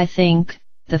 I think,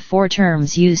 the 4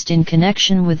 terms used in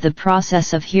connection with the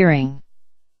process of hearing.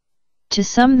 To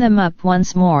sum them up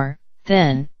once more,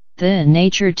 then, the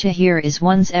nature to hear is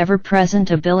one's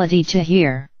ever-present ability to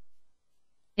hear.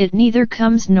 It neither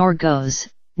comes nor goes,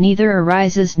 neither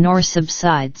arises nor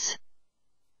subsides.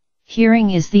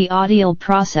 Hearing is the audial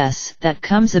process that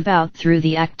comes about through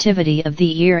the activity of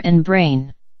the ear and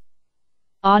brain.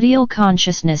 Audial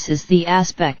consciousness is the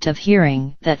aspect of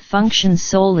hearing that functions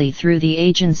solely through the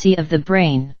agency of the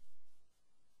brain.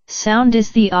 Sound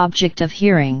is the object of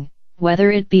hearing,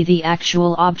 whether it be the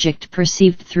actual object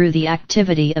perceived through the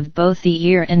activity of both the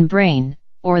ear and brain,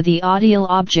 or the audial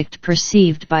object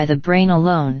perceived by the brain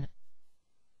alone.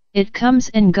 It comes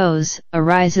and goes,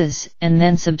 arises, and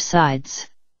then subsides.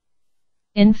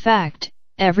 In fact,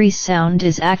 every sound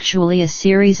is actually a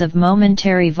series of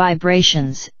momentary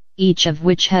vibrations, each of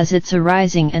which has its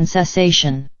arising and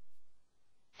cessation.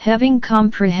 Having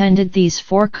comprehended these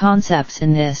 4 concepts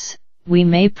in this, we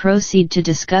may proceed to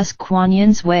discuss Kuan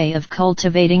Yin's way of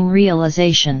cultivating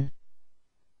realization.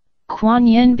 Kuan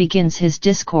Yin begins his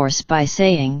discourse by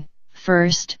saying,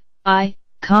 "First, I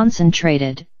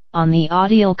concentrated on the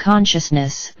audial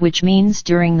consciousness, which means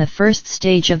during the first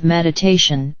stage of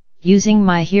meditation, using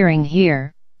my hearing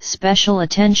here, special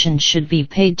attention should be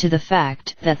paid to the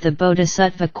fact that the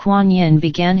Bodhisattva Kuan Yin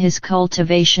began his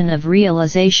cultivation of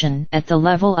realization at the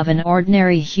level of an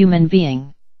ordinary human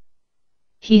being.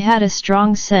 He had a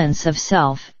strong sense of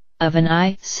self, of an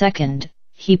I. Second,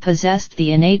 he possessed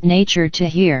the innate nature to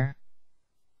hear.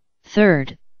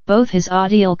 Third, both his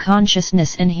audial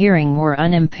consciousness and hearing were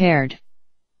unimpaired.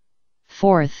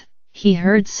 Fourth, he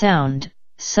heard sound,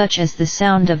 such as the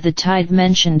sound of the tide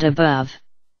mentioned above.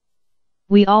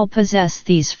 We all possess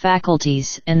these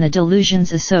faculties and the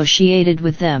delusions associated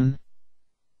with them.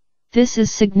 This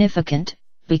is significant,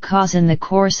 because in the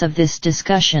course of this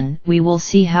discussion we will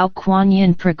see how Kuan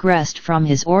Yin progressed from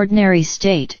his ordinary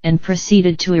state and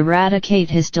proceeded to eradicate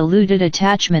his deluded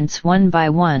attachments one by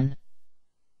one.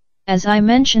 As I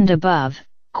mentioned above,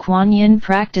 Kuan Yin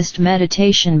practiced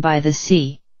meditation by the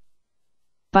sea.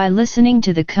 By listening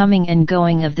to the coming and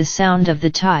going of the sound of the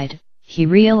tide, he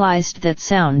realized that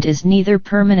sound is neither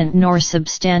permanent nor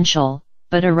substantial,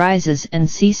 but arises and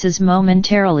ceases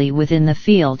momentarily within the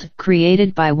field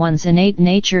created by one's innate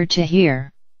nature to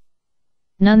hear.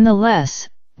 Nonetheless,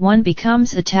 one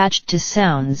becomes attached to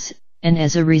sounds, and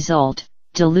as a result,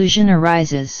 delusion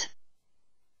arises.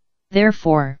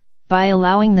 Therefore, by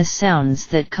allowing the sounds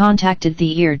that contacted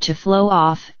the ear to flow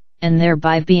off, and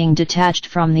thereby being detached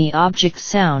from the object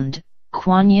sound,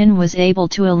 Kuan Yin was able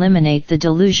to eliminate the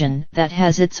delusion that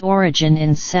has its origin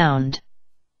in sound.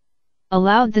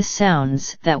 Allowed the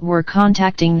sounds that were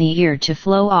contacting the ear to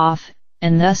flow off,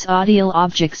 and thus audial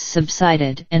objects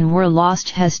subsided and were lost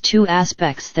has two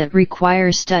aspects that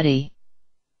require study.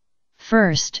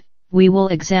 First, we will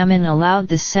examine allowed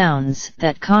the sounds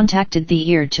that contacted the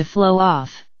ear to flow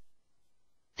off.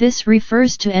 This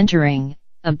refers to entering,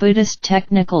 a Buddhist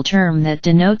technical term that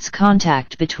denotes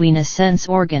contact between a sense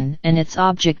organ and its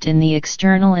object in the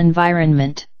external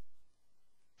environment.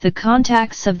 The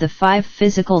contacts of the five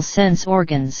physical sense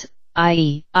organs,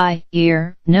 i.e., eye,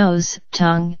 ear, nose,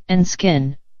 tongue, and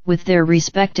skin, with their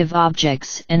respective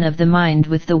objects, and of the mind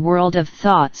with the world of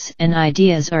thoughts and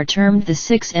ideas are termed the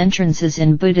six entrances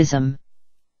in Buddhism.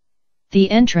 The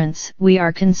entrance we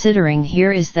are considering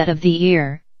here is that of the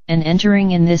ear, and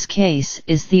entering in this case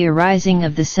is the arising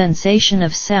of the sensation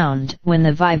of sound when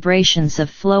the vibrations of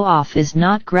flow-off is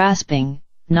not grasping,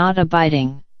 not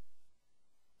abiding.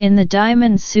 In the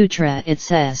Diamond Sutra it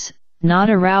says,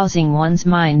 not arousing one's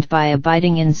mind by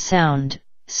abiding in sound,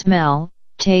 smell,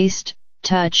 taste,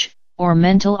 touch, or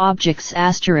mental objects.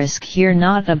 Here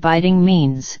not abiding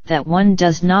means that one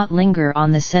does not linger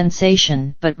on the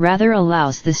sensation but rather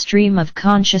allows the stream of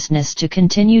consciousness to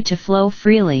continue to flow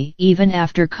freely even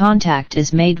after contact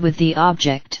is made with the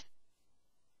object.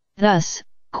 Thus,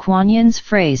 Kuan Yin's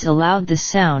phrase allowed the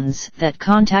sounds that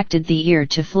contacted the ear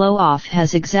to flow off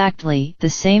has exactly the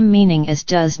same meaning as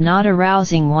does not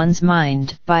arousing one's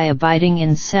mind by abiding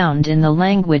in sound in the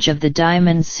language of the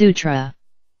Diamond Sutra.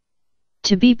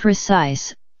 To be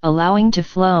precise, allowing to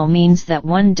flow means that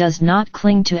one does not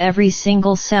cling to every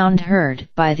single sound heard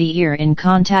by the ear in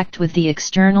contact with the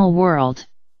external world.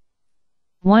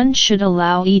 One should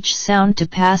allow each sound to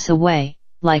pass away,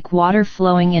 like water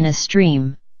flowing in a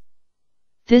stream.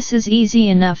 This is easy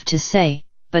enough to say,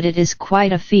 but it is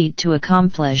quite a feat to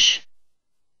accomplish.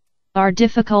 Our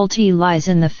difficulty lies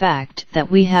in the fact that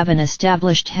we have an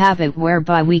established habit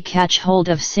whereby we catch hold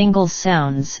of single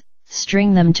sounds,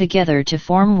 string them together to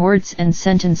form words and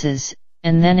sentences,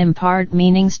 and then impart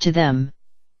meanings to them.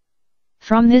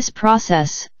 From this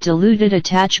process, deluded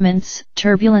attachments,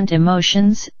 turbulent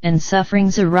emotions, and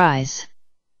sufferings arise.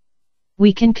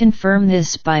 We can confirm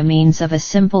this by means of a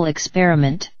simple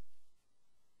experiment.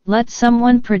 Let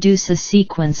someone produce a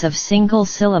sequence of single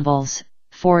syllables,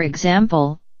 for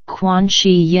example, Kuan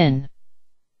Shi Yin.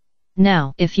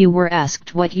 Now, if you were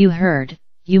asked what you heard,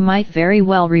 you might very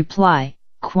well reply,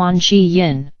 Kuan Shi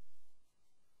Yin.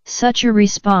 Such a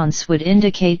response would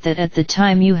indicate that at the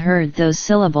time you heard those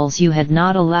syllables you had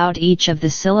not allowed each of the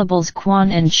syllables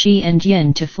Kuan and Shi and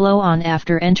Yin to flow on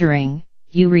after entering,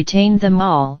 you retained them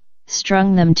all,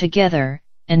 strung them together,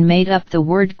 and made up the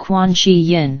word Kuan Shi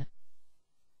Yin.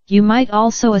 You might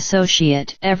also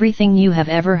associate everything you have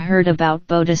ever heard about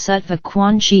Bodhisattva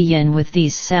Kuan Shi Yin with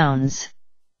these sounds.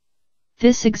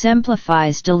 This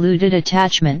exemplifies deluded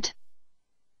attachment.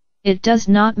 It does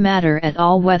not matter at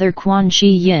all whether Kuan Shi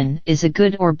Yin is a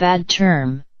good or bad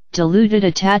term, deluded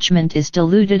attachment is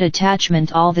deluded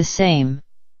attachment all the same.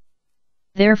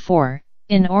 Therefore,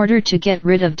 in order to get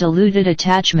rid of diluted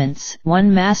attachments,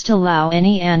 one must allow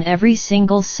any and every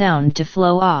single sound to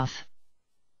flow off.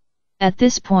 At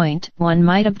this point, one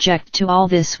might object to all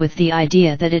this with the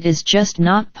idea that it is just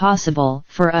not possible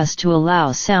for us to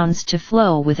allow sounds to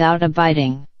flow without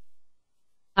abiding.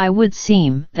 It would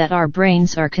seem that our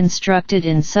brains are constructed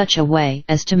in such a way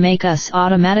as to make us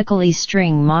automatically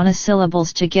string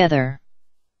monosyllables together.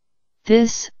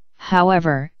 This,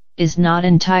 however, is not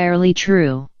entirely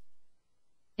true.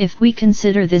 If we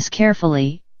consider this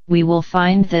carefully, we will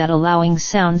find that allowing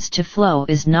sounds to flow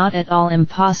is not at all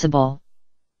impossible.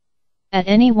 At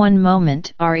any one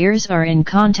moment, our ears are in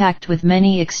contact with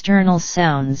many external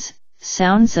sounds,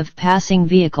 sounds of passing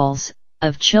vehicles,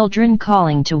 of children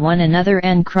calling to one another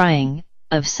and crying,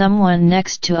 of someone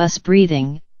next to us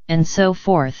breathing, and so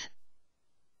forth.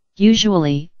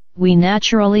 Usually, we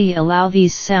naturally allow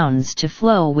these sounds to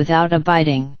flow without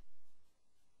abiding.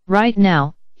 Right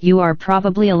now, you are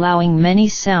probably allowing many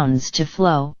sounds to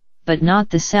flow, but not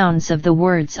the sounds of the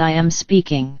words I am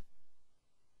speaking.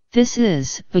 This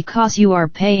is because you are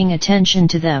paying attention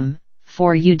to them,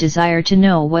 for you desire to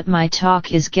know what my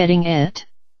talk is getting at.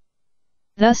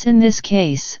 Thus in this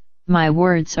case, my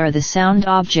words are the sound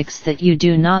objects that you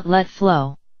do not let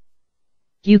flow.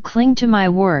 You cling to my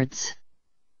words.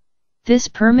 This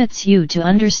permits you to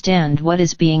understand what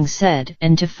is being said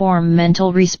and to form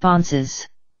mental responses.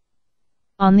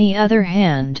 On the other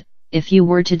hand, if you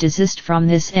were to desist from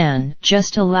this and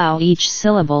just allow each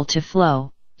syllable to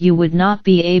flow, you would not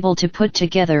be able to put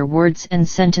together words and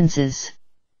sentences.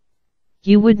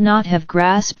 You would not have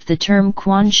grasped the term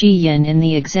quan chi yin in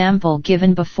the example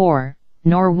given before,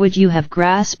 nor would you have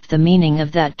grasped the meaning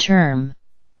of that term.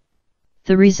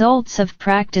 The results of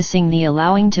practicing the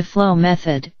allowing to flow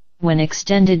method, when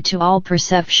extended to all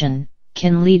perception,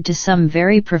 can lead to some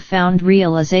very profound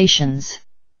realizations.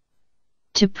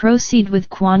 To proceed with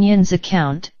Kuan Yin's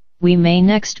account, we may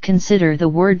next consider the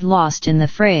word lost in the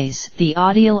phrase, the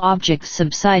audial object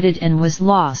subsided and was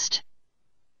lost.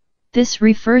 This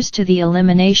refers to the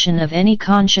elimination of any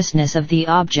consciousness of the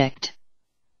object.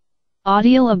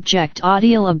 Audial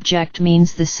object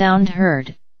means the sound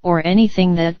heard, or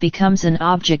anything that becomes an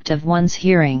object of one's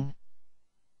hearing.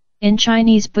 In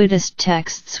Chinese Buddhist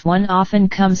texts one often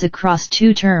comes across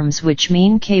two terms which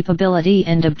mean capability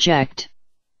and object.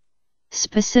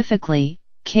 Specifically,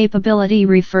 capability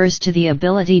refers to the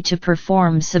ability to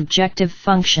perform subjective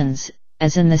functions,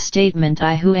 as in the statement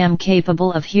I who am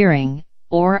capable of hearing,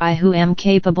 or I who am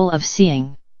capable of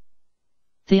seeing.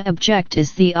 The object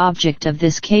is the object of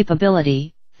this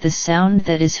capability, the sound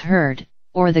that is heard,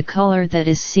 or the color that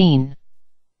is seen.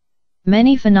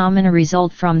 Many phenomena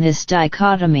result from this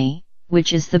dichotomy,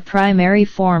 which is the primary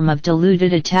form of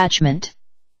deluded attachment.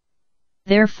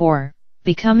 Therefore,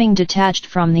 becoming detached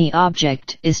from the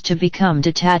object is to become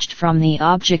detached from the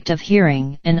object of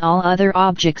hearing and all other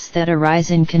objects that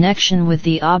arise in connection with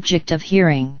the object of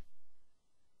hearing.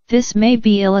 This may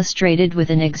be illustrated with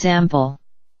an example.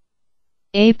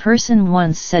 A person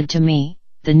once said to me,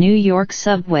 "The New York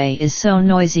subway is so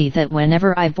noisy that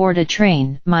whenever I board a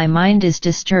train, my mind is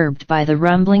disturbed by the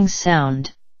rumbling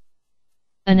sound."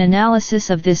 An analysis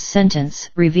of this sentence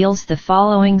reveals the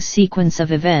following sequence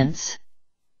of events.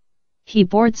 He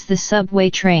boards the subway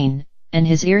train, and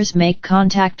his ears make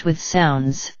contact with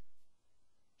sounds.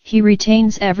 He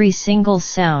retains every single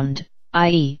sound,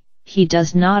 i.e., he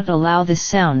does not allow the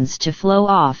sounds to flow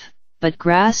off, but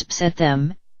grasps at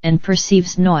them, and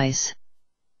perceives noise.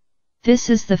 This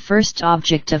is the first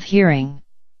object of hearing.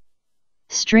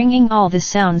 Stringing all the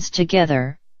sounds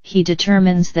together, he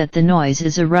determines that the noise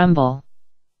is a rumble.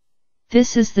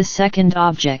 This is the second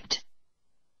object.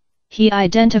 He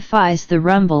identifies the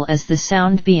rumble as the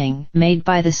sound being made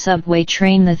by the subway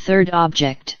train, the third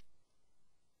object.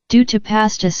 Due to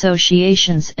past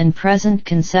associations and present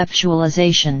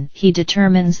conceptualization, he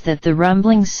determines that the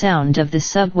rumbling sound of the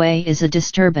subway is a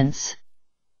disturbance.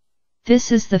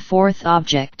 This is the fourth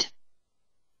object.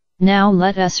 Now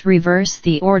let us reverse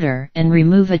the order and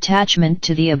remove attachment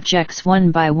to the objects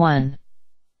one by one.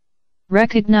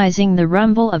 Recognizing the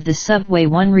rumble of the subway,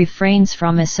 one refrains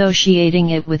from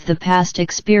associating it with the past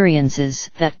experiences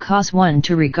that cause one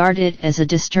to regard it as a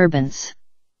disturbance.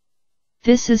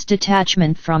 This is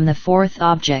detachment from the fourth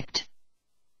object.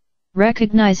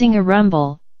 Recognizing a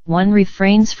rumble, one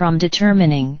refrains from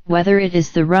determining whether it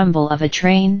is the rumble of a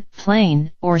train,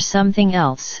 plane, or something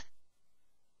else.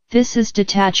 This is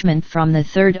detachment from the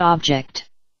third object.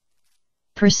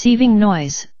 Perceiving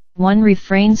noise, one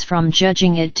refrains from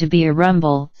judging it to be a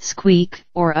rumble, squeak,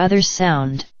 or other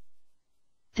sound.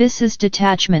 This is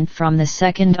detachment from the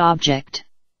second object.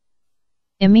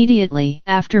 Immediately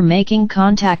after making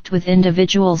contact with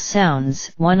individual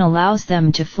sounds, one allows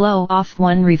them to flow off.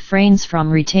 One refrains from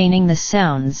retaining the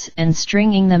sounds and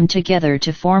stringing them together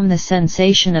to form the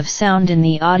sensation of sound in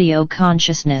the audio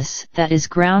consciousness that is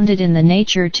grounded in the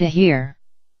nature to hear.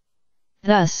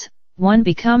 Thus, one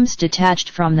becomes detached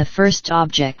from the first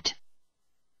object.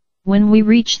 When we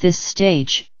reach this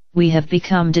stage, we have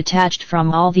become detached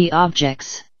from all the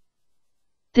objects.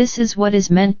 This is what is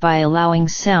meant by allowing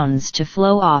sounds to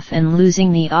flow off and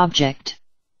losing the object.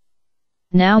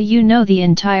 Now you know the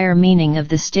entire meaning of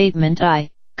the statement I,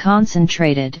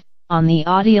 concentrated on the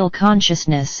audio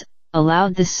consciousness,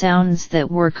 allowed the sounds that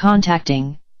were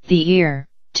contacting the ear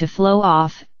to flow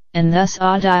off, and thus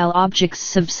audio objects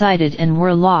subsided and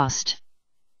were lost.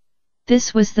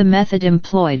 This was the method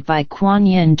employed by Kuan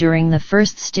Yin during the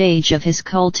first stage of his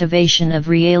cultivation of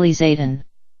realization.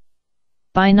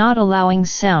 By not allowing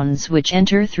sounds which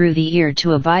enter through the ear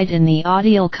to abide in the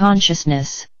audio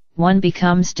consciousness, one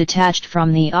becomes detached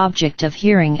from the object of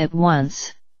hearing at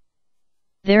once.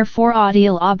 Therefore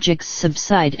audio objects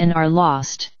subside and are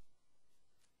lost.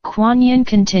 Kuan Yin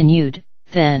continued,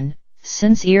 then,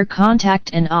 since ear contact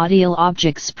and audio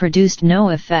objects produced no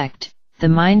effect, the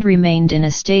mind remained in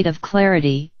a state of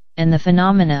clarity, and the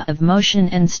phenomena of motion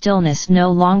and stillness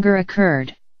no longer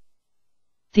occurred.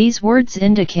 These words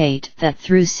indicate that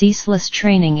through ceaseless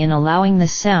training in allowing the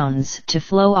sounds to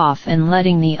flow off and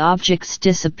letting the objects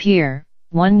disappear,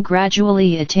 one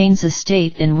gradually attains a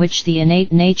state in which the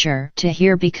innate nature to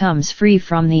hear becomes free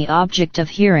from the object of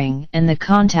hearing and the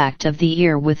contact of the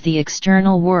ear with the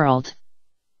external world.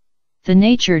 The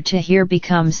nature to hear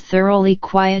becomes thoroughly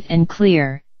quiet and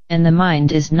clear, and the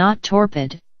mind is not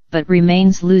torpid, but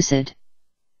remains lucid.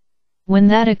 When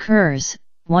that occurs,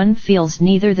 one feels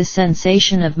neither the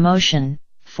sensation of motion,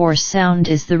 for sound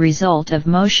is the result of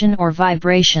motion or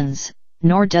vibrations,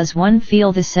 nor does one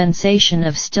feel the sensation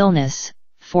of stillness,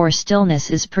 for stillness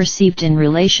is perceived in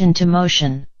relation to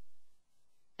motion.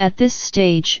 At this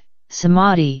stage,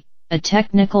 samadhi, a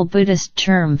technical Buddhist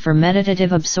term for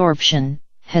meditative absorption,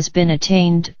 has been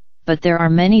attained, but there are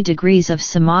many degrees of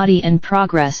samadhi and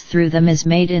progress through them is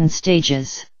made in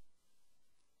stages.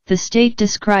 The state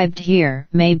described here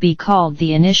may be called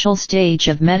the initial stage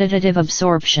of meditative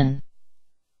absorption.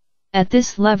 At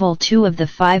this level 2 of the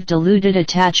 5 diluted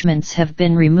attachments have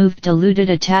been removed: diluted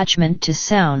attachment to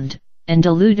sound, and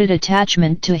diluted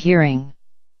attachment to hearing.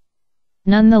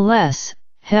 Nonetheless,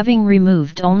 having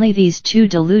removed only these 2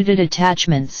 diluted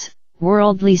attachments,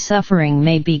 worldly suffering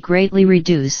may be greatly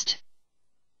reduced.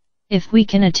 If we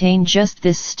can attain just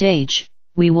this stage,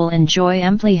 we will enjoy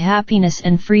amply happiness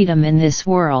and freedom in this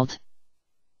world.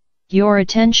 Your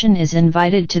attention is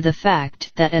invited to the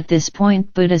fact that at this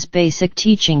point Buddha's basic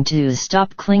teaching to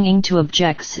stop clinging to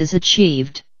objects is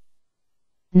achieved.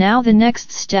 Now the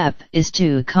next step is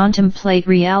to contemplate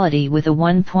reality with a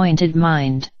one-pointed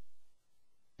mind.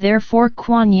 Therefore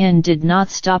Kuan Yin did not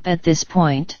stop at this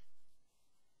point.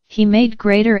 He made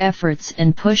greater efforts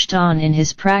and pushed on in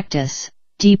his practice,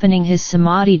 deepening his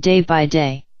samadhi day by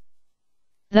day.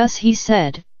 Thus he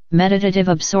said, meditative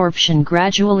absorption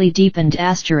gradually deepened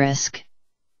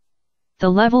 *. The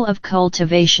level of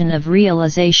cultivation of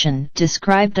realization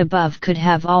described above could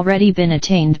have already been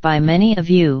attained by many of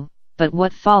you, but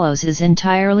what follows is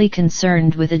entirely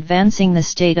concerned with advancing the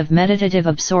state of meditative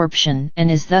absorption and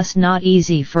is thus not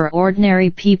easy for ordinary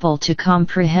people to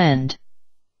comprehend.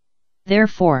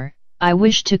 Therefore, I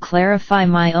wish to clarify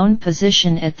my own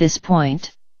position at this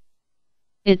point.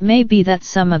 It may be that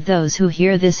some of those who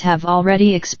hear this have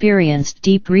already experienced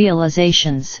deep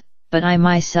realizations, but I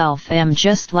myself am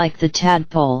just like the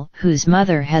tadpole whose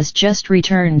mother has just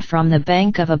returned from the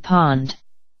bank of a pond.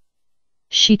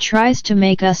 She tries to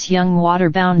make us young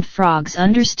water-bound frogs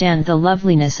understand the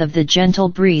loveliness of the gentle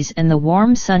breeze and the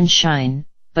warm sunshine,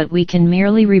 but we can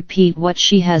merely repeat what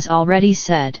she has already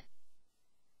said.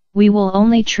 We will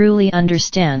only truly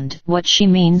understand what she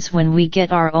means when we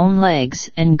get our own legs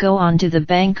and go onto the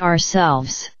bank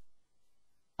ourselves.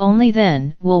 Only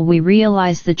then will we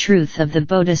realize the truth of the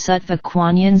Bodhisattva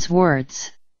Kuan Yin's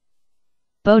words.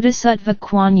 Bodhisattva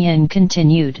Kuan Yin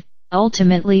continued,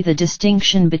 ultimately the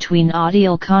distinction between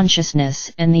audio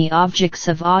consciousness and the objects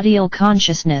of audio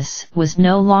consciousness was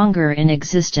no longer in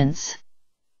existence.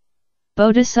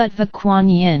 Bodhisattva Kuan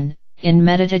Yin, in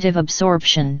meditative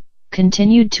absorption,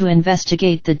 continued to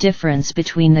investigate the difference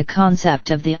between the concept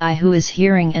of the I who is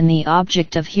hearing and the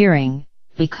object of hearing,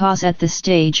 because at the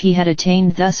stage he had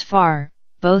attained thus far,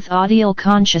 both audio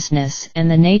consciousness and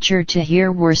the nature to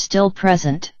hear were still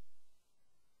present.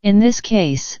 In this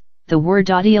case, the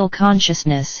word audio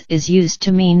consciousness is used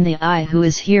to mean the I who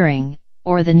is hearing,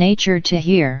 or the nature to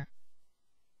hear.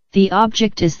 The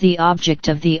object is the object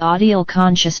of the audial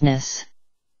consciousness.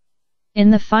 In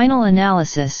the final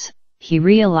analysis, he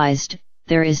realized,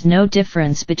 there is no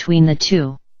difference between the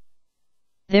two.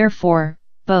 Therefore,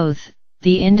 both,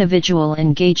 the individual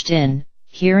engaged in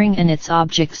hearing and its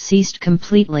object ceased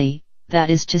completely, that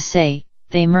is to say,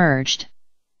 they merged.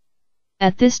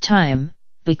 At this time,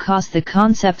 because the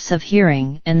concepts of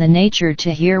hearing and the nature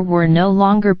to hear were no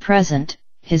longer present,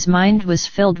 his mind was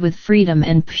filled with freedom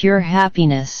and pure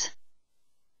happiness.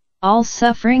 All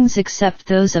sufferings except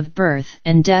those of birth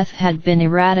and death had been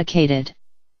eradicated.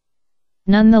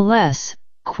 Nonetheless,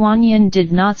 Kuan Yin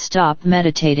did not stop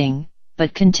meditating,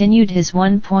 but continued his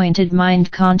one-pointed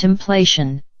mind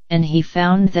contemplation, and he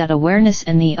found that awareness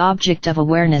and the object of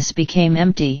awareness became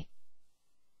empty.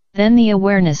 Then the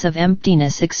awareness of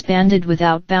emptiness expanded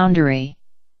without boundary.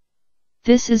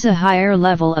 This is a higher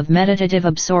level of meditative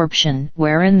absorption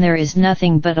wherein there is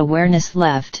nothing but awareness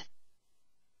left.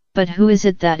 But who is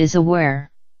it that is aware?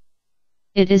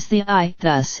 It is the I.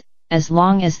 Thus, as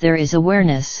long as there is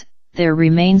awareness, there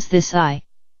remains this I.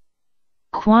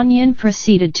 Kuan Yin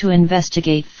proceeded to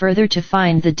investigate further to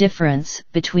find the difference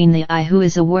between the I who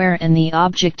is aware and the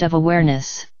object of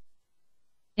awareness.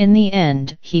 In the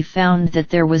end, he found that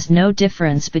there was no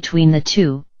difference between the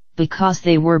two, because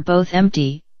they were both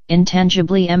empty,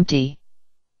 intangibly empty.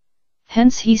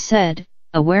 Hence he said,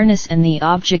 awareness and the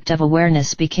object of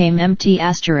awareness became empty.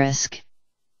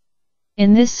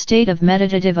 In this state of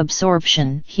meditative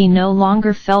absorption, he no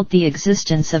longer felt the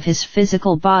existence of his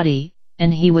physical body,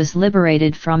 and he was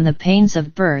liberated from the pains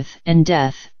of birth and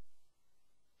death.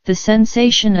 The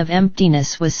sensation of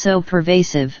emptiness was so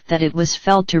pervasive that it was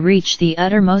felt to reach the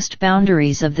uttermost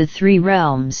boundaries of the three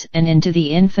realms and into the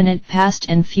infinite past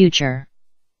and future.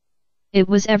 It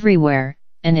was everywhere,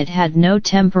 and it had no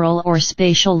temporal or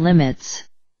spatial limits.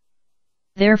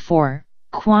 Therefore,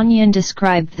 Kuan Yin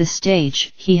described the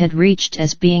stage he had reached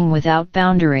as being without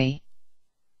boundary.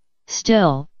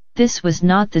 Still, this was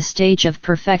not the stage of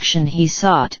perfection he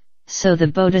sought, so the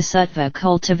Bodhisattva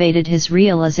cultivated his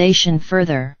realization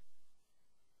further.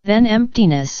 Then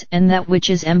emptiness and that which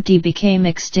is empty became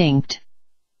extinct.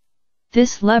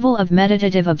 This level of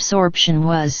meditative absorption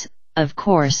was, of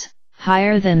course,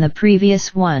 higher than the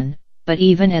previous one, but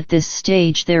even at this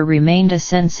stage there remained a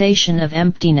sensation of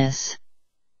emptiness.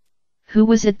 Who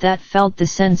was it that felt the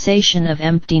sensation of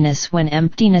emptiness when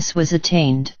emptiness was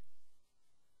attained?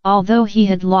 Although he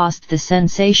had lost the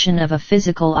sensation of a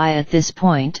physical I at this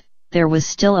point, there was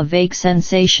still a vague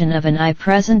sensation of an I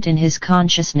present in his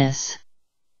consciousness.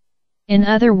 In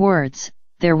other words,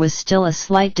 there was still a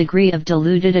slight degree of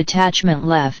diluted attachment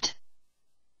left.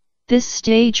 This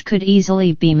stage could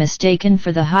easily be mistaken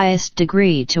for the highest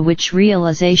degree to which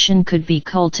realization could be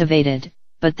cultivated,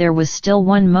 but there was still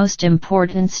one most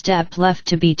important step left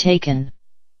to be taken.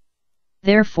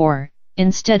 Therefore,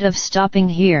 instead of stopping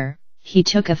here, he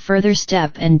took a further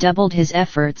step and doubled his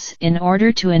efforts in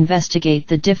order to investigate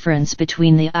the difference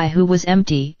between the I who was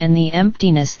empty and the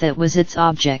emptiness that was its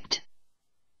object.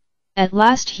 At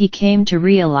last he came to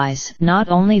realize not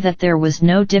only that there was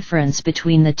no difference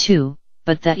between the two,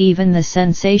 but that even the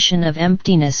sensation of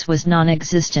emptiness was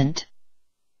non-existent.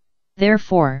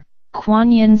 Therefore,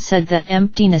 Kuan Yin said that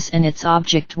emptiness and its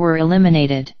object were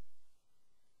eliminated.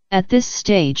 At this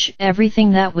stage,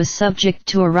 everything that was subject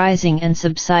to arising and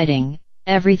subsiding,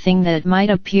 everything that might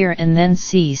appear and then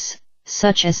cease,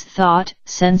 such as thought,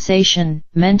 sensation,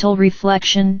 mental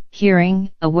reflection,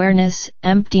 hearing, awareness,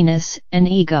 emptiness, and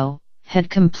ego, had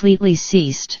completely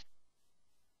ceased.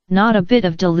 Not a bit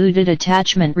of deluded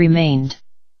attachment remained.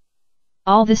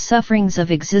 All the sufferings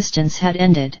of existence had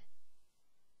ended.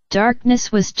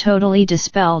 Darkness was totally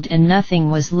dispelled and nothing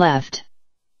was left.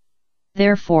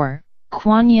 Therefore,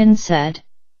 Kuan Yin said,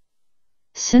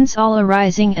 since all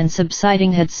arising and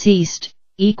subsiding had ceased,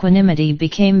 equanimity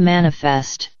became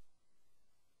manifest.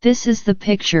 This is the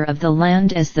picture of the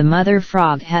land as the mother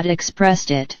frog had expressed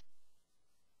it.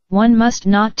 One must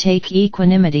not take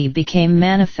equanimity became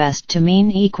manifest to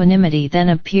mean equanimity then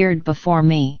appeared before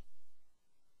me.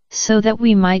 So that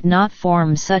we might not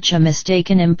form such a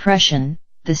mistaken impression,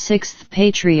 the sixth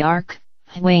patriarch,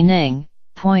 Huineng,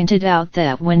 pointed out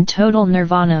that when total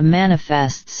nirvana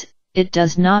manifests, it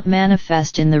does not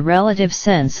manifest in the relative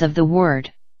sense of the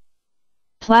word.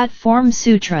 Platform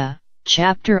Sutra,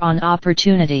 Chapter on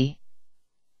Opportunity.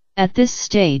 At this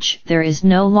stage there is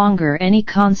no longer any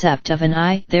concept of an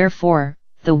I, therefore,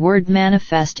 the word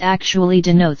manifest actually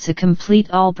denotes a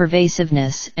complete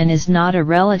all-pervasiveness and is not a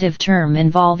relative term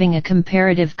involving a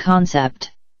comparative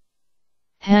concept.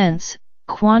 Hence,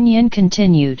 Kuan Yin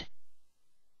continued.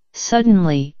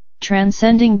 Suddenly,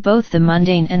 transcending both the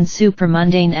mundane and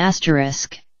supramundane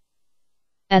 *,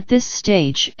 At this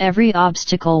stage, every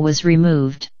obstacle was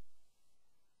removed.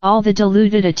 All the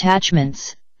deluded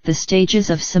attachments, the stages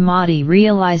of samadhi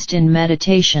realized in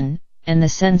meditation, and the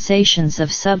sensations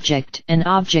of subject and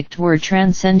object were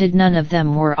transcended. None of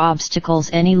them were obstacles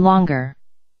any longer.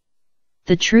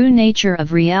 The true nature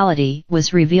of reality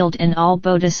was revealed, and all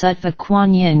Bodhisattva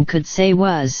Kuan Yin could say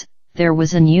was, there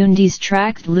was an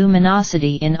undistracted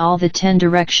luminosity in all the 10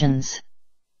 directions.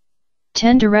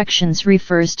 10 directions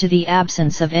refers to the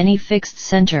absence of any fixed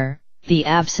center, the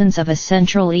absence of a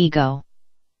central ego.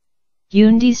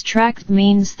 Undistracted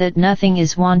means that nothing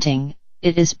is wanting,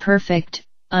 it is perfect,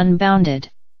 unbounded.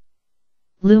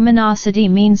 Luminosity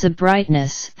means a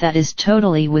brightness that is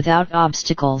totally without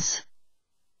obstacles.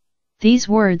 These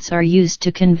words are used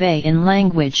to convey in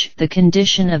language the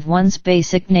condition of one's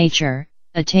basic nature,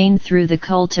 attained through the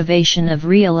cultivation of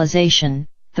realization,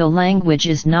 though language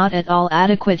is not at all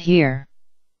adequate here.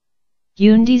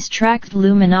 Undistracted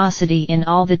luminosity in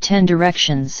all the 10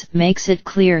 directions makes it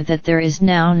clear that there is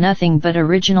now nothing but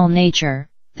original nature,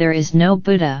 there is no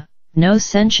Buddha, no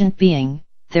sentient being,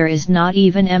 there is not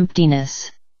even emptiness.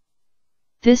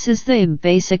 This is the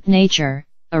basic nature,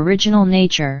 original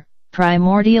nature,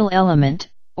 primordial element,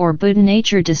 or Buddha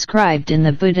nature described in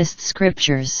the Buddhist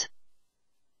scriptures.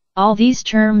 All these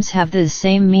terms have the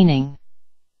same meaning.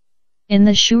 In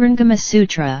the Shurangama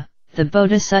Sutra, the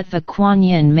Bodhisattva Kuan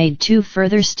Yin made 2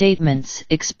 further statements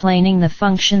explaining the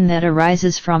function that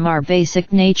arises from our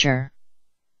basic nature.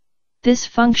 This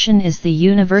function is the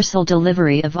universal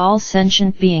delivery of all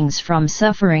sentient beings from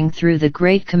suffering through the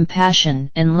great compassion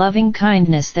and loving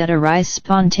kindness that arise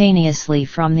spontaneously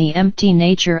from the empty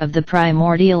nature of the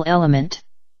primordial element.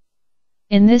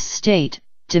 In this state,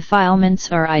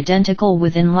 defilements are identical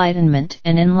with enlightenment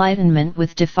and enlightenment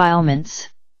with defilements.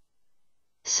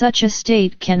 Such a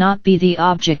state cannot be the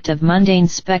object of mundane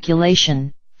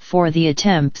speculation, for the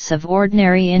attempts of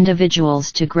ordinary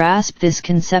individuals to grasp this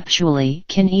conceptually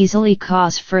can easily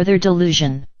cause further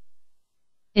delusion.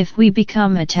 If we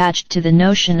become attached to the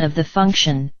notion of the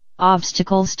function,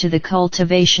 obstacles to the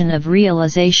cultivation of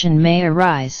realization may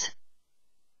arise.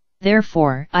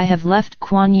 Therefore, I have left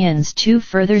Kuan Yin's 2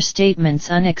 further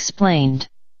statements unexplained.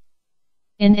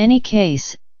 In any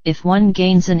case, if one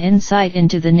gains an insight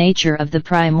into the nature of the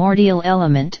primordial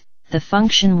element, the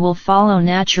function will follow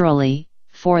naturally,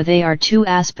 for they are 2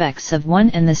 aspects of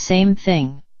one and the same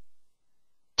thing.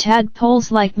 Tadpoles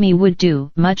like me would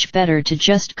do much better to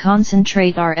just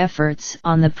concentrate our efforts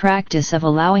on the practice of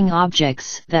allowing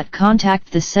objects that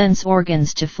contact the sense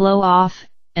organs to flow off,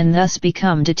 and thus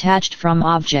become detached from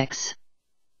objects.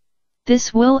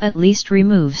 This will at least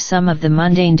remove some of the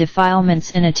mundane defilements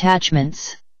and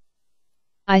attachments.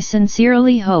 I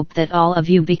sincerely hope that all of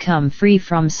you become free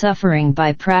from suffering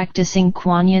by practicing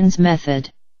Kuan Yin's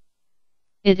method.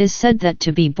 It is said that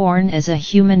to be born as a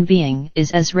human being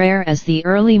is as rare as the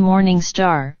early morning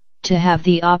star, to have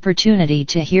the opportunity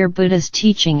to hear Buddha's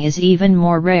teaching is even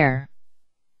more rare.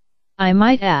 I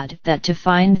might add that to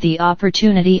find the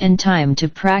opportunity and time to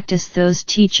practice those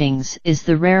teachings is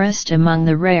the rarest among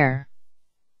the rare.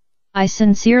 I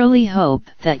sincerely hope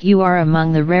that you are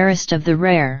among the rarest of the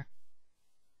rare.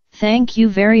 Thank you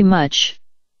very much.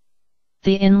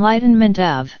 The Enlightenment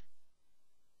of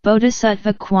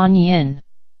Bodhisattva Kuan Yin.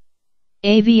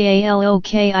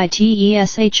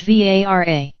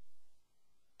 AVALOKITESHVARA.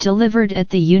 Delivered at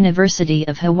the University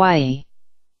of Hawaii,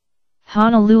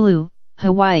 Honolulu,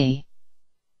 Hawaii.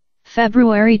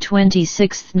 February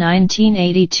 26,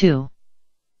 1982.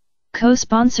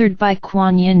 Co-sponsored by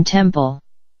Kuan Yin Temple.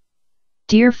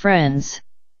 Dear friends,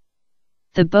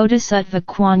 the Bodhisattva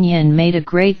Kuan Yin made a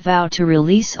great vow to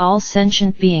release all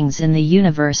sentient beings in the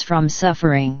universe from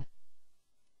suffering.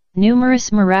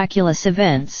 Numerous miraculous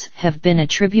events have been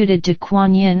attributed to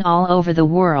Kuan Yin all over the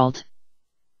world.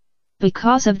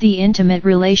 Because of the intimate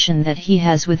relation that he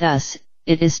has with us,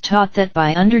 it is taught that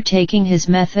by undertaking his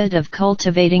method of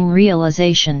cultivating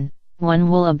realization, one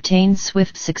will obtain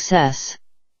swift success.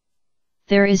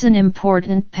 There is an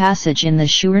important passage in the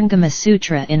Shurangama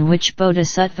Sutra in which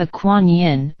Bodhisattva Kuan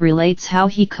Yin relates how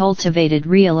he cultivated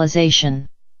realization.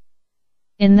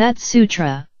 In that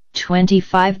sutra,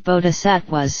 25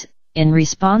 bodhisattvas, in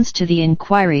response to the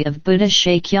inquiry of Buddha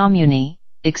Shakyamuni,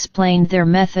 explained their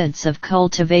methods of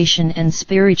cultivation and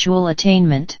spiritual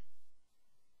attainment.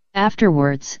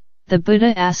 Afterwards, the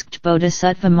Buddha asked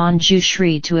Bodhisattva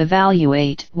Manjushri to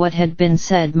evaluate what had been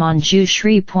said.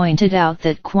 Manjushri pointed out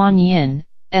that Kuan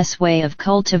Yin's way of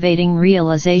cultivating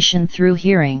realization through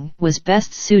hearing was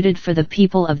best suited for the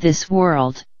people of this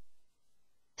world.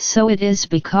 So it is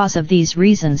because of these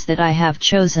reasons that I have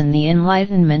chosen the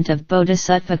enlightenment of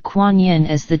Bodhisattva Kuan Yin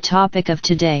as the topic of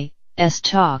today,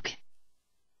 talk.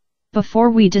 Before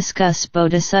we discuss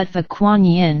Bodhisattva Kuan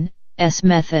Yin's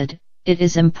method, it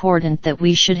is important that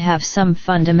we should have some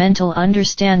fundamental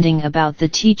understanding about the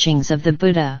teachings of the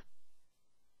Buddha.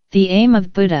 The aim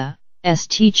of Buddha's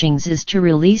teachings is to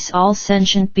release all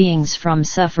sentient beings from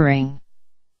suffering.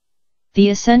 The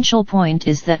essential point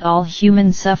is that all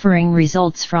human suffering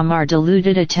results from our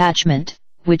deluded attachment,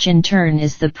 which in turn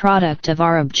is the product of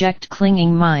our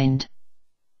object-clinging mind.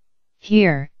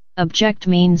 Here, object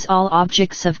means all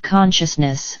objects of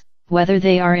consciousness, whether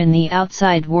they are in the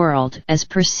outside world as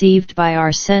perceived by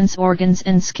our sense organs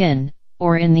and skin,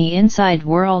 or in the inside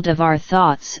world of our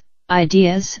thoughts,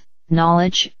 ideas,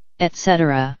 knowledge,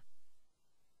 etc.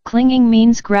 Clinging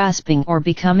means grasping or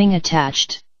becoming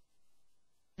attached.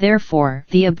 Therefore,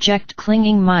 the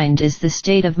object-clinging mind is the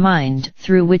state of mind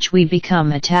through which we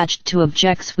become attached to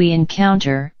objects we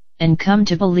encounter, and come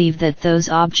to believe that those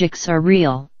objects are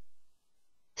real.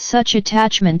 Such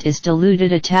attachment is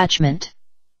deluded attachment.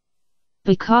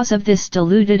 Because of this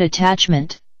deluded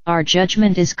attachment, our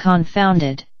judgment is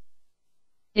confounded.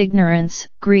 Ignorance,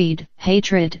 greed,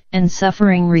 hatred, and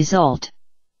suffering result.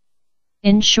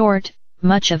 In short,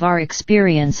 much of our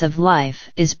experience of life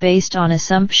is based on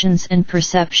assumptions and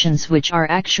perceptions which are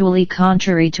actually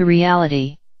contrary to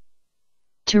reality.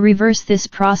 To reverse this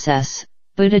process,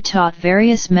 Buddha taught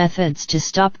various methods to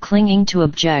stop clinging to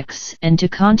objects and to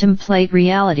contemplate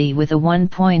reality with a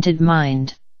one-pointed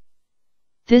mind.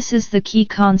 This is the key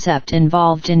concept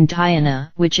involved in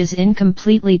dhyana, which is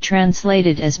incompletely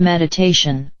translated as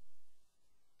meditation.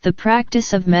 The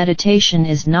practice of meditation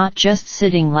is not just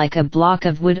sitting like a block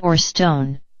of wood or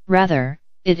stone, rather,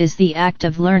 it is the act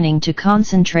of learning to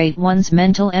concentrate one's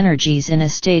mental energies in a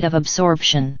state of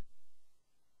absorption.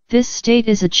 This state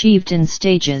is achieved in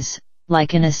stages,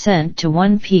 like an ascent to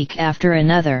one peak after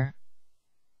another.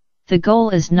 The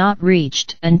goal is not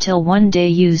reached until one day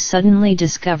you suddenly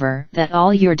discover that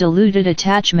all your deluded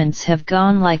attachments have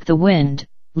gone like the wind,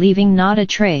 leaving not a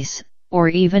trace, or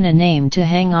even a name to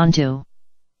hang on to.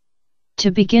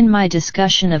 To begin my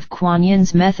discussion of Kuan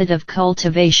Yin's method of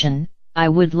cultivation, I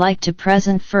would like to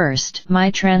present first my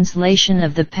translation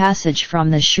of the passage from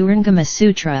the Shurangama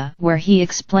Sutra where he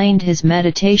explained his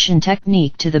meditation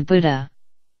technique to the Buddha.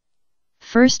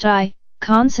 First I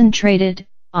concentrated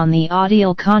on the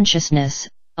audial consciousness,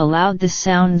 allowed the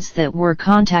sounds that were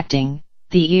contacting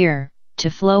the ear to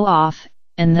flow off,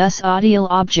 and thus audial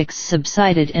objects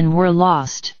subsided and were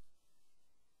lost.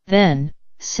 Then,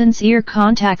 since ear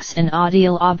contacts and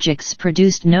audial objects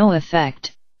produced no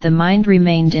effect, the mind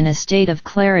remained in a state of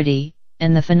clarity,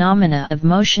 and the phenomena of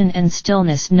motion and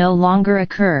stillness no longer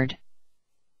occurred.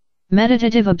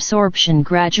 Meditative absorption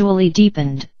gradually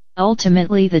deepened.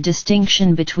 Ultimately, the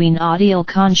distinction between audial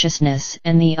consciousness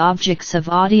and the objects of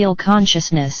audial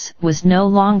consciousness was no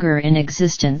longer in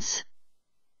existence.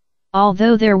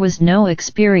 Although there was no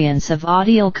experience of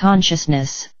audial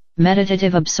consciousness,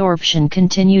 meditative absorption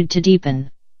continued to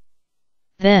deepen.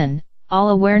 Then, all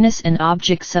awareness and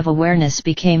objects of awareness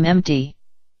became empty.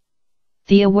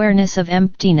 The awareness of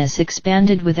emptiness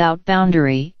expanded without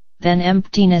boundary, then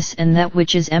emptiness and that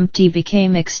which is empty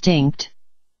became extinct.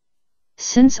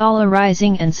 Since all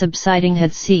arising and subsiding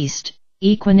had ceased,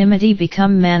 equanimity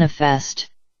became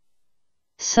manifest.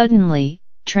 Suddenly,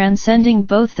 transcending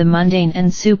both the mundane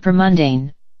and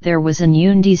supramundane, there was an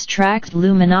undistracted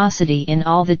luminosity in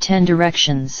all the 10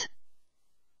 directions.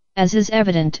 As is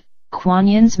evident, Kuan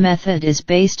Yin's method is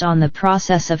based on the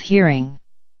process of hearing.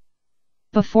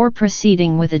 Before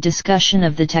proceeding with a discussion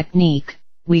of the technique,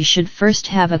 we should first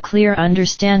have a clear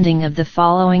understanding of the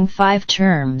following 5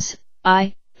 terms: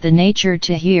 the nature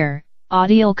to hear,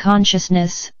 audial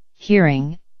consciousness,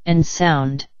 hearing, and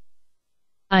sound.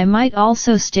 I might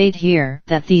also state here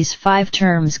that these 5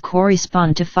 terms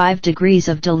correspond to 5 degrees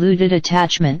of deluded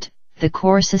attachment, the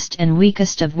coarsest and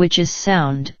weakest of which is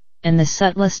sound, and the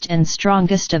subtlest and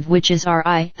strongest of which is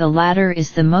the latter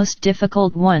is the most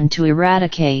difficult one to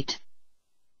eradicate.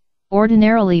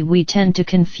 Ordinarily we tend to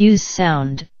confuse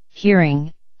sound,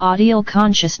 hearing, audial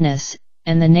consciousness,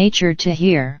 and the nature to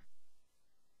hear.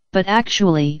 But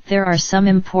actually there are some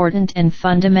important and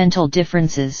fundamental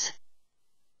differences.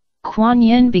 Kuan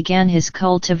Yin began his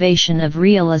cultivation of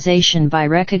realization by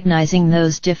recognizing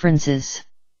those differences.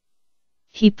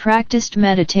 He practiced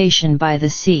meditation by the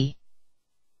sea.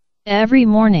 Every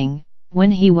morning,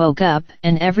 when he woke up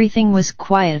and everything was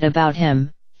quiet about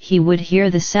him, he would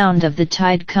hear the sound of the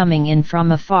tide coming in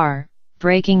from afar,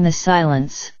 breaking the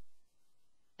silence.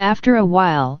 After a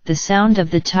while the sound of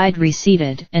the tide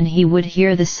receded and he would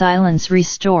hear the silence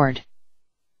restored.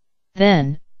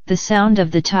 Then, the sound of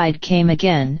the tide came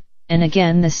again, and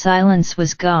again the silence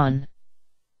was gone.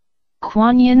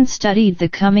 Kuan Yin studied the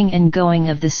coming and going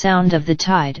of the sound of the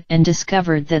tide and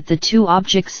discovered that the two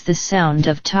objects, the sound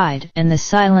of tide and the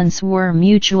silence, were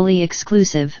mutually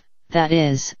exclusive, that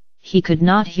is, he could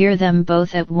not hear them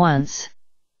both at once.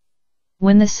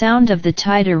 When the sound of the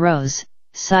tide arose,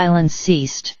 silence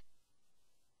ceased.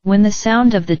 When the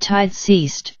sound of the tide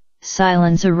ceased,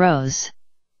 silence arose.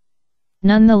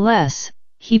 Nonetheless,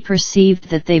 he perceived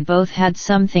that they both had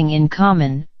something in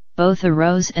common, both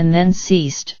arose and then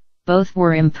ceased, both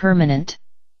were impermanent.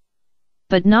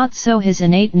 But not so his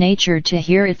innate nature to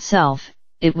hear itself,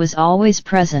 it was always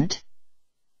present.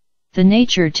 The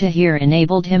nature to hear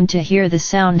enabled him to hear the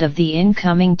sound of the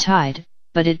incoming tide,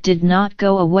 but it did not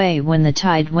go away when the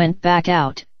tide went back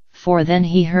out, for then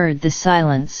he heard the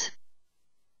silence.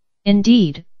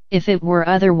 Indeed, if it were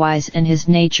otherwise and his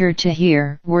nature to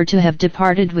hear were to have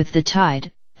departed with the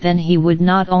tide, then he would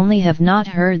not only have not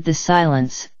heard the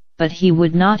silence, but he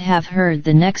would not have heard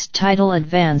the next tidal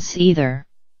advance either.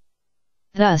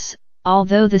 Thus,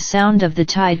 although the sound of the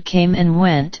tide came and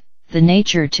went, the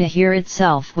nature to hear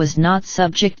itself was not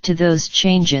subject to those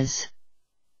changes.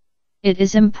 It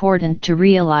is important to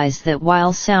realize that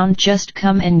while sound just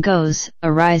comes and goes,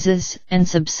 arises and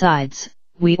subsides,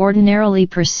 we ordinarily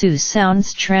pursue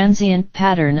sound's transient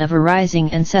pattern of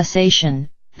arising and cessation,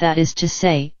 that is to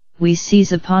say, we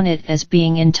seize upon it as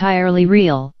being entirely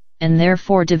real, and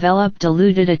therefore develop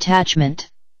deluded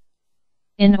attachment.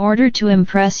 In order to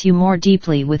impress you more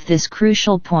deeply with this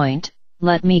crucial point,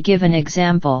 let me give an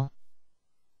example.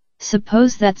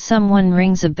 Suppose that someone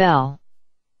rings a bell.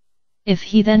 If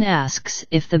he then asks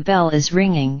if the bell is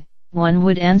ringing, one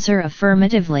would answer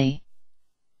affirmatively.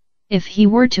 If he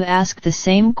were to ask the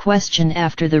same question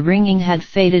after the ringing had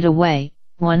faded away,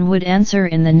 one would answer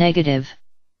in the negative.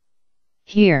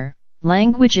 Here,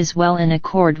 language is well in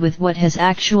accord with what has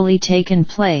actually taken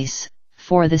place,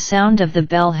 for the sound of the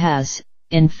bell has,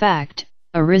 in fact,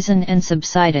 arisen and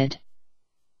subsided.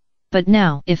 But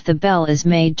now, if the bell is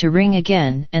made to ring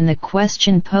again and the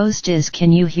question posed is,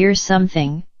 "Can you hear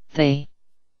something?" the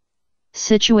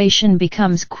situation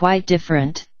becomes quite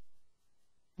different.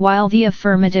 While the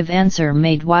affirmative answer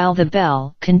made while the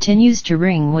bell continues to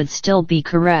ring would still be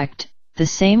correct, the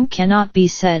same cannot be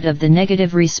said of the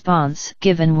negative response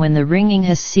given when the ringing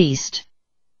has ceased.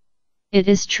 It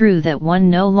is true that one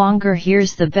no longer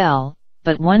hears the bell,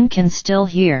 but one can still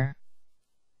hear.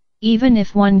 Even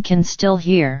if one can still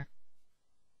hear,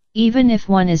 even if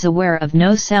one is aware of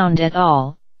no sound at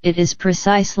all, it is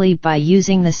precisely by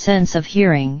using the sense of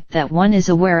hearing that one is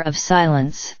aware of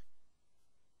silence.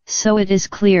 So it is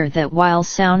clear that while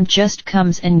sound just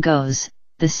comes and goes,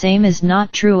 the same is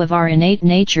not true of our innate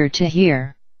nature to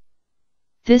hear.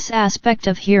 This aspect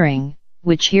of hearing,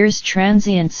 which hears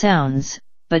transient sounds,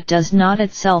 but does not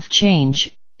itself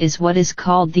change, is what is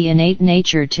called the innate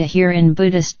nature to hear in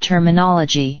Buddhist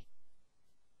terminology.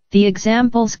 The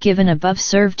examples given above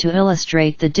serve to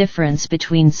illustrate the difference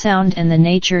between sound and the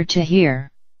nature to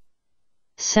hear.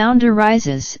 Sound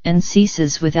arises and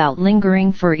ceases without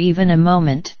lingering for even a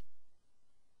moment.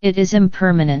 It is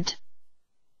impermanent.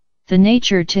 The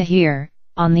nature to hear,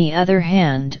 on the other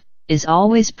hand, is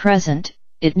always present,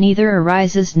 it neither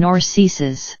arises nor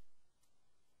ceases.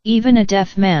 Even a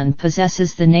deaf man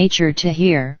possesses the nature to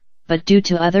hear, but due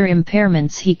to other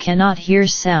impairments he cannot hear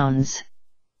sounds.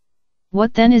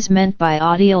 What then is meant by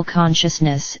audial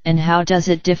consciousness and how does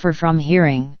it differ from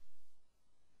hearing?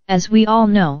 As we all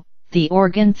know, the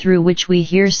organ through which we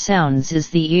hear sounds is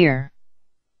the ear.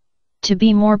 To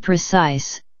be more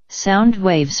precise, sound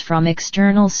waves from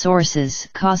external sources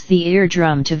cause the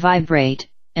eardrum to vibrate,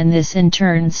 and this in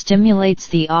turn stimulates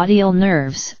the audial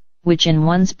nerves, which in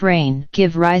one's brain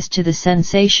give rise to the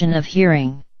sensation of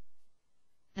hearing.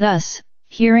 Thus,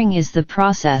 hearing is the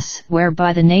process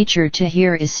whereby the nature to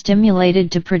hear is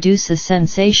stimulated to produce a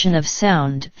sensation of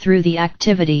sound through the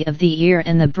activity of the ear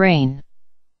and the brain.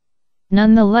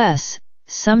 Nonetheless,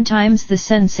 sometimes the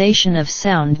sensation of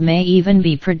sound may even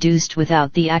be produced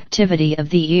without the activity of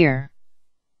the ear.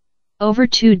 Over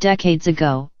 2 decades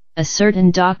ago, a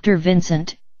certain Dr.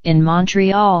 Vincent, in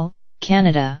Montreal,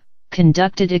 Canada,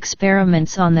 conducted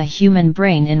experiments on the human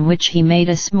brain in which he made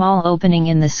a small opening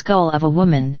in the skull of a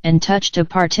woman and touched a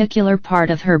particular part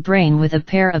of her brain with a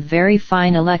pair of very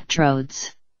fine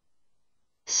electrodes.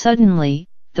 Suddenly,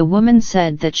 the woman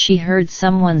said that she heard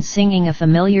someone singing a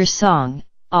familiar song,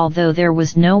 although there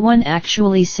was no one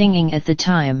actually singing at the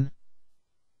time.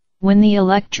 When the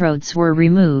electrodes were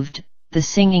removed, the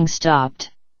singing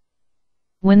stopped.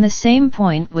 When the same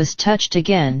point was touched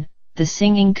again, the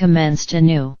singing commenced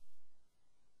anew.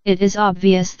 It is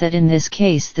obvious that in this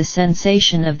case the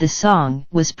sensation of the song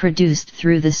was produced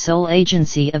through the sole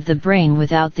agency of the brain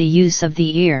without the use of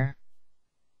the ear.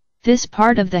 This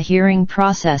part of the hearing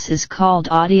process is called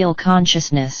audial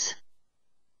consciousness.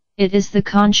 It is the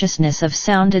consciousness of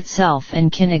sound itself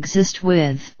and can exist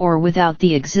with or without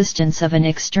the existence of an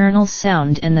external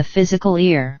sound in the physical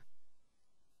ear.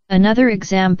 Another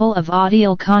example of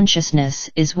audial consciousness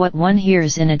is what one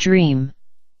hears in a dream.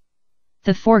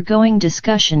 The foregoing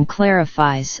discussion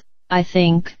clarifies, I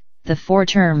think, the four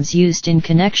terms used in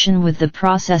connection with the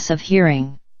process of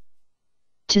hearing.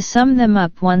 To sum them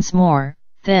up once more,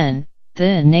 then,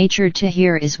 the nature to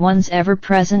hear is one's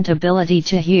ever-present ability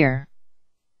to hear.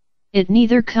 It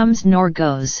neither comes nor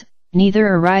goes, neither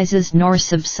arises nor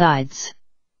subsides.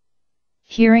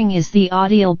 Hearing is the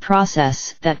audial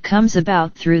process that comes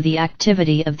about through the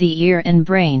activity of the ear and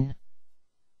brain.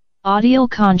 Audial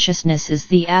consciousness is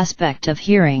the aspect of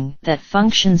hearing that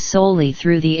functions solely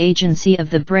through the agency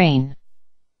of the brain.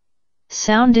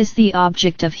 Sound is the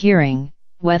object of hearing,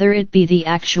 whether it be the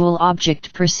actual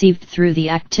object perceived through the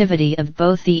activity of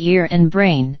both the ear and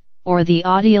brain, or the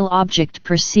audial object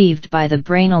perceived by the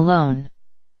brain alone.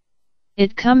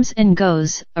 It comes and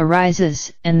goes,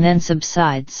 arises, and then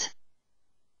subsides.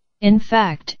 In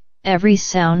fact, every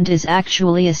sound is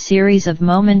actually a series of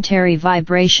momentary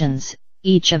vibrations,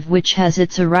 each of which has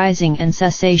its arising and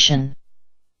cessation.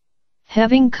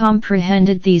 Having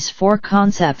comprehended these four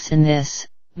concepts in this,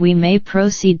 we may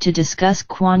proceed to discuss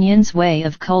Kuan Yin's way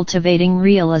of cultivating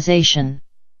realization.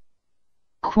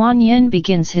 Kuan Yin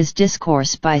begins his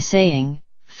discourse by saying,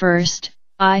 first,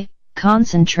 I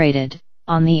concentrated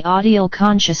on the audial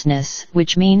consciousness,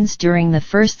 which means during the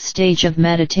first stage of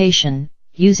meditation,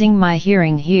 using my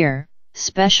hearing here,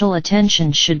 special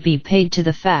attention should be paid to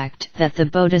the fact that the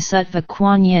Bodhisattva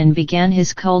Kuan Yin began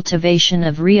his cultivation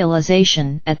of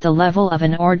realization at the level of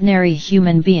an ordinary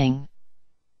human being.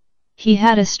 He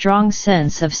had a strong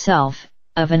sense of self,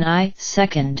 of an I.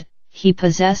 Second, he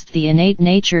possessed the innate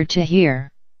nature to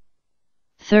hear.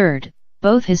 Third,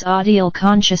 both his audial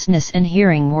consciousness and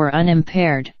hearing were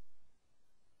unimpaired.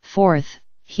 Fourth,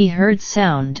 he heard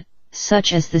sound,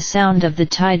 such as the sound of the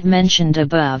tide mentioned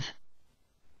above.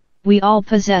 We all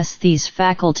possess these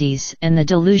faculties and the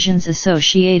delusions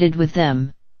associated with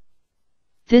them.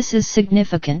 This is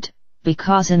significant,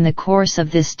 because in the course of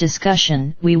this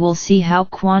discussion we will see how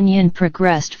Kuan Yin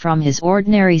progressed from his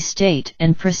ordinary state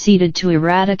and proceeded to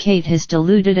eradicate his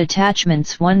deluded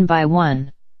attachments one by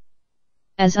one.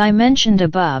 As I mentioned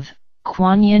above,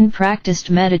 Kuan Yin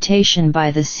practiced meditation by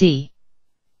the sea.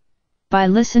 By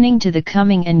listening to the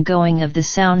coming and going of the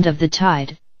sound of the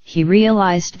tide, he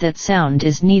realized that sound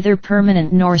is neither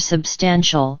permanent nor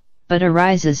substantial, but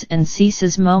arises and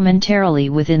ceases momentarily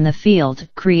within the field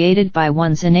created by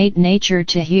one's innate nature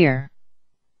to hear.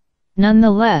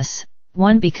 Nonetheless,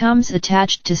 one becomes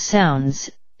attached to sounds,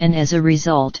 and as a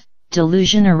result,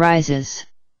 delusion arises.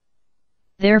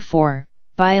 Therefore,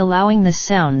 by allowing the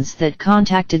sounds that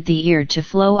contacted the ear to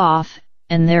flow off,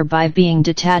 and thereby being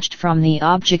detached from the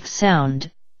object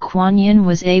sound, Kuan Yin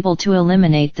was able to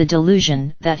eliminate the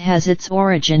delusion that has its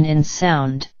origin in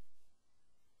sound.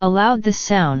 Allowed the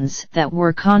sounds that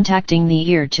were contacting the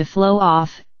ear to flow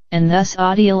off, and thus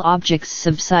audial objects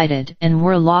subsided and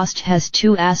were lost has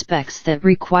two aspects that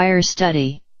require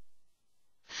study.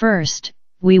 First,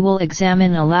 we will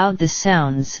examine allowed the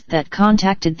sounds that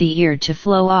contacted the ear to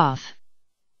flow off.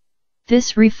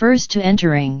 This refers to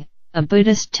entering, a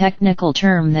Buddhist technical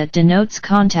term that denotes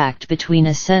contact between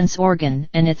a sense organ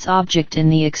and its object in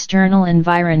the external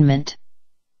environment.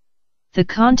 The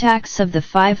contacts of the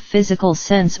five physical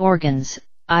sense organs,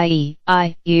 i.e.,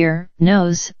 eye, ear,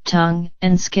 nose, tongue,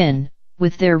 and skin,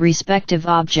 with their respective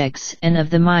objects and of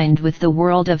the mind with the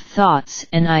world of thoughts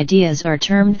and ideas are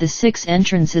termed the six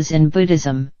entrances in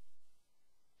Buddhism.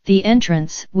 The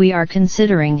entrance we are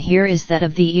considering here is that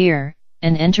of the ear,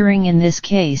 and entering in this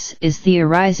case is the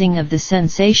arising of the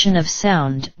sensation of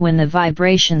sound when the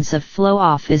vibrations of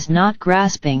flow-off is not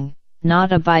grasping,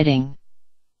 not abiding.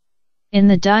 In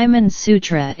the Diamond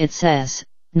Sutra it says,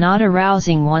 not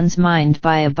arousing one's mind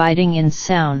by abiding in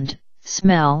sound,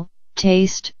 smell,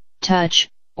 taste, touch,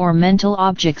 or mental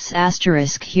objects.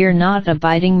 Here not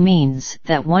abiding means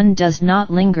that one does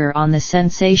not linger on the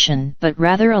sensation but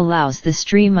rather allows the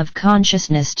stream of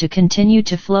consciousness to continue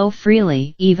to flow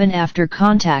freely even after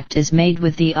contact is made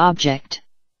with the object.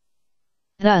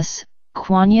 Thus,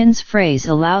 Kuan Yin's phrase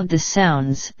allowed the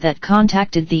sounds that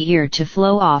contacted the ear to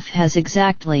flow off has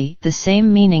exactly the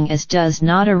same meaning as does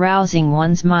not arousing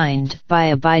one's mind by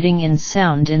abiding in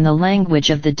sound in the language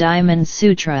of the Diamond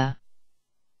Sutra.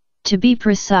 To be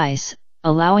precise,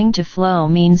 allowing to flow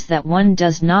means that one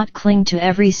does not cling to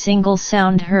every single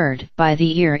sound heard by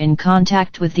the ear in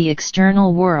contact with the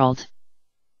external world.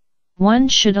 One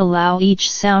should allow each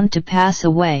sound to pass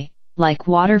away, like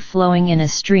water flowing in a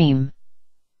stream.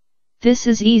 This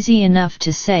is easy enough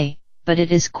to say, but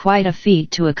it is quite a feat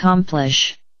to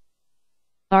accomplish.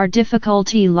 Our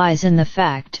difficulty lies in the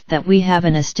fact that we have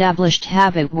an established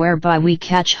habit whereby we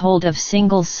catch hold of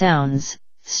single sounds,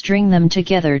 string them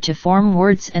together to form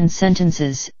words and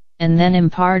sentences, and then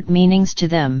impart meanings to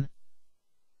them.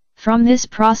 From this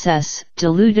process,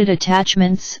 diluted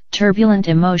attachments, turbulent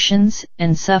emotions,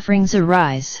 and sufferings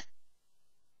arise.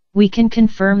 We can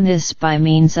confirm this by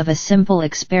means of a simple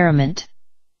experiment.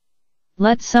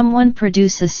 Let someone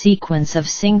produce a sequence of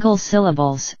single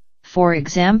syllables, for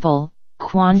example,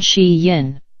 Quan Shi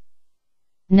Yin.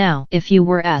 Now, if you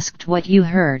were asked what you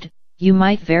heard, you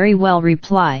might very well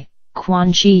reply,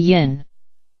 Quan Shi Yin.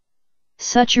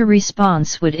 Such a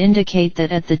response would indicate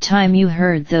that at the time you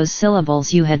heard those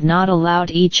syllables you had not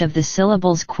allowed each of the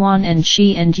syllables Quan and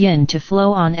Shi and Yin to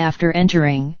flow on after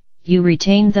entering, you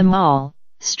retained them all,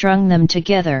 strung them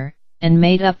together, and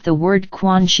made up the word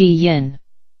Quan Shi Yin.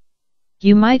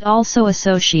 You might also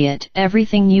associate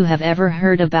everything you have ever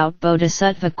heard about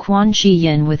Bodhisattva Quan Shi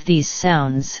Yin with these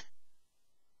sounds.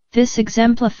 This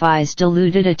exemplifies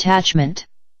diluted attachment.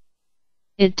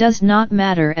 It does not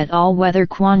matter at all whether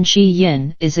Quan Shi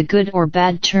Yin is a good or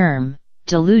bad term,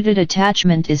 diluted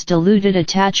attachment is diluted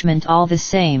attachment all the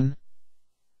same.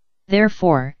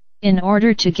 Therefore, in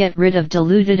order to get rid of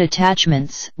diluted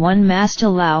attachments, one must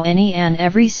allow any and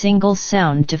every single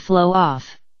sound to flow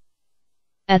off.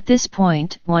 At this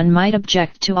point, one might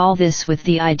object to all this with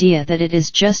the idea that it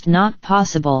is just not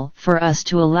possible for us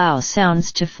to allow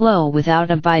sounds to flow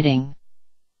without abiding.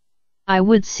 It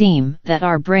would seem that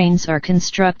our brains are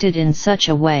constructed in such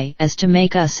a way as to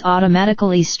make us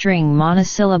automatically string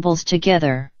monosyllables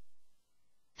together.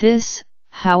 This,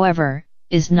 however,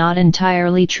 is not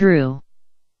entirely true.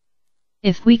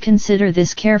 If we consider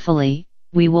this carefully,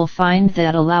 we will find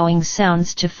that allowing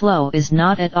sounds to flow is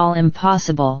not at all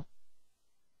impossible.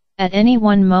 At any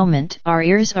one moment, our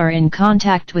ears are in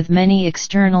contact with many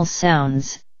external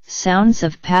sounds, sounds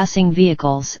of passing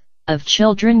vehicles, of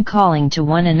children calling to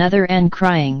one another and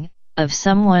crying, of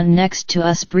someone next to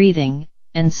us breathing,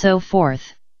 and so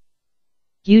forth.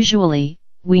 Usually,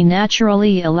 we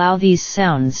naturally allow these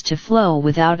sounds to flow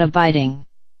without abiding.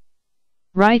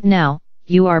 Right now,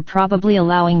 you are probably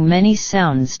allowing many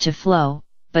sounds to flow,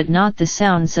 but not the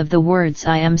sounds of the words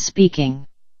I am speaking.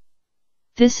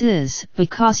 This is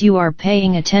because you are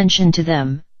paying attention to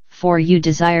them, for you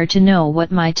desire to know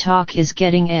what my talk is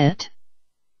getting at.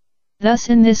 Thus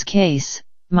in this case,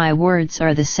 my words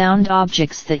are the sound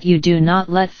objects that you do not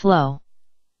let flow.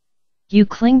 You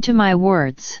cling to my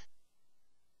words.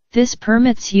 This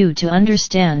permits you to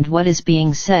understand what is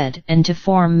being said and to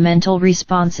form mental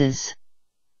responses.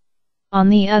 On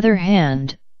the other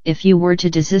hand, if you were to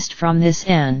desist from this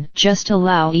and just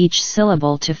allow each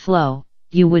syllable to flow,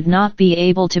 you would not be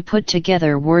able to put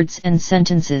together words and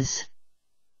sentences.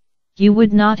 You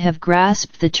would not have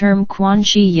grasped the term Quan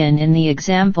Shi Yin in the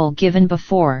example given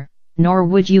before, nor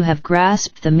would you have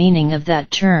grasped the meaning of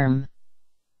that term.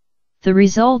 The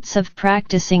results of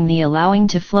practicing the allowing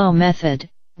to flow method,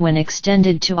 when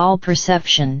extended to all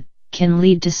perception, can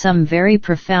lead to some very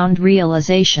profound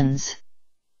realizations.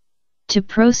 To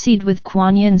proceed with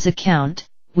Kuan Yin's account,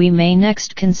 we may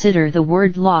next consider the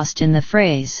word lost in the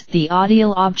phrase, the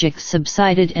audial object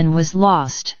subsided and was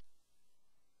lost.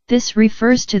 This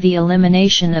refers to the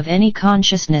elimination of any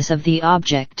consciousness of the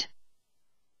object.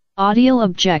 Audial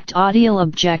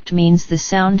object means the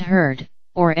sound heard,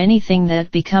 or anything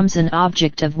that becomes an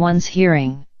object of one's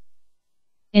hearing.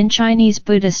 In Chinese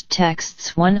Buddhist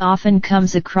texts one often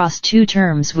comes across two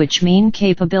terms which mean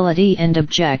capability and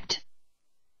object.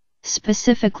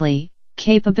 Specifically,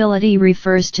 capability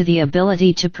refers to the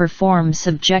ability to perform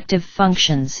subjective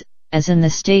functions, as in the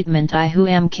statement I who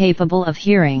am capable of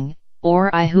hearing,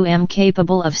 or I who am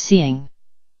capable of seeing.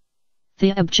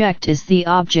 The object is the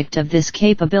object of this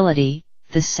capability,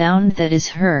 the sound that is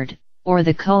heard, or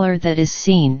the color that is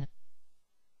seen.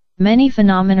 Many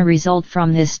phenomena result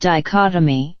from this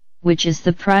dichotomy, which is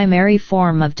the primary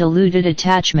form of diluted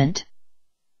attachment.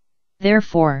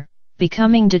 Therefore,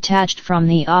 becoming detached from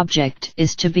the object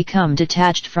is to become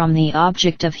detached from the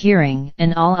object of hearing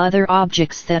and all other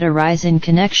objects that arise in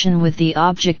connection with the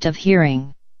object of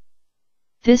hearing.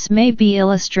 This may be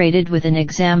illustrated with an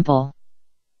example.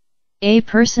 A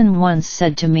person once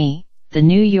said to me, "The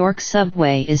New York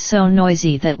subway is so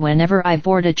noisy that whenever I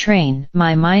board a train,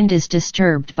 my mind is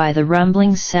disturbed by the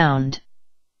rumbling sound."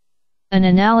 An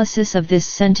analysis of this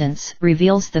sentence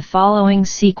reveals the following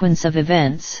sequence of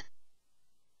events.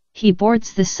 He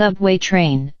boards the subway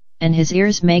train, and his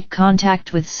ears make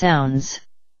contact with sounds.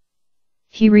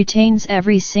 He retains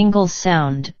every single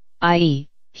sound, i.e.,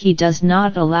 he does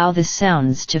not allow the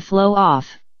sounds to flow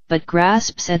off, but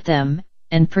grasps at them,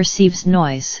 and perceives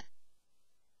noise.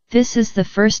 This is the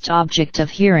first object of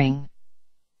hearing.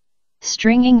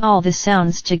 Stringing all the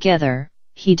sounds together,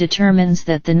 he determines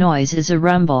that the noise is a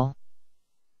rumble.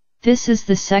 This is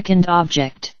the second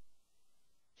object.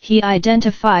 He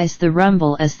identifies the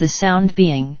rumble as the sound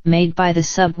being made by the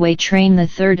subway train, the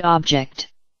third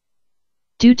object.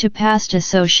 Due to past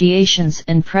associations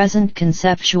and present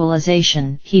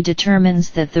conceptualization, he determines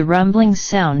that the rumbling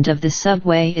sound of the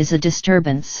subway is a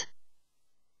disturbance.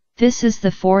 This is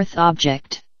the fourth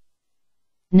object.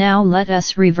 Now let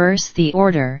us reverse the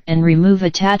order and remove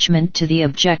attachment to the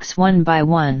objects one by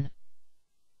one.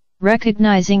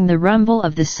 Recognizing the rumble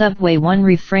of the subway, one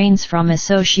refrains from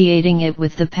associating it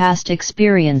with the past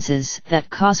experiences that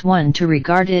cause one to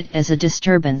regard it as a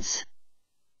disturbance.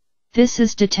 This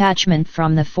is detachment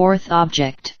from the fourth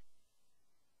object.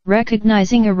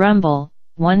 Recognizing a rumble,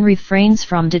 one refrains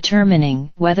from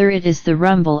determining whether it is the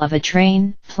rumble of a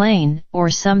train, plane, or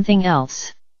something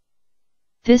else.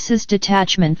 This is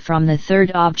detachment from the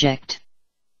third object.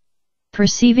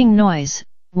 Perceiving noise,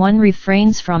 one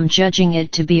refrains from judging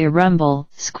it to be a rumble,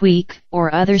 squeak,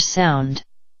 or other sound.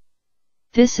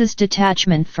 This is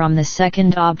detachment from the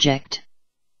second object.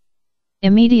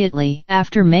 Immediately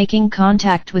after making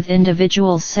contact with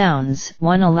individual sounds,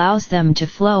 one allows them to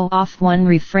flow off. One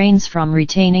refrains from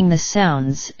retaining the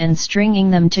sounds and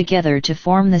stringing them together to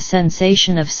form the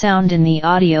sensation of sound in the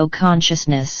audio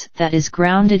consciousness that is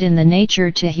grounded in the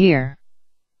nature to hear.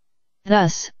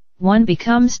 Thus, one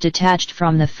becomes detached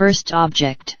from the first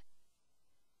object.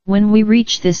 When we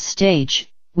reach this stage,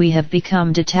 we have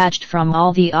become detached from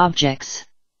all the objects.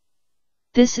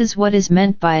 This is what is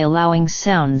meant by allowing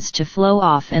sounds to flow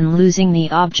off and losing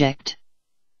the object.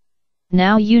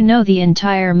 Now you know the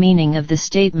entire meaning of the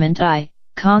statement I,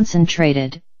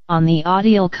 concentrated on the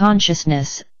audio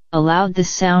consciousness, allowed the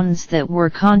sounds that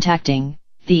were contacting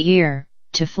the ear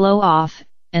to flow off,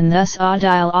 and thus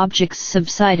audio objects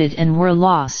subsided and were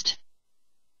lost.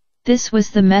 This was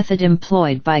the method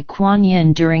employed by Kuan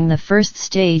Yin during the first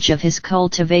stage of his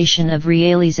cultivation of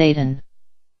realization.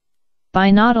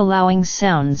 By not allowing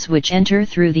sounds which enter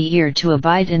through the ear to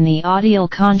abide in the audio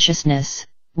consciousness,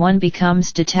 one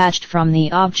becomes detached from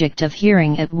the object of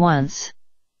hearing at once.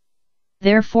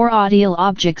 Therefore audio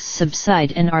objects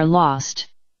subside and are lost.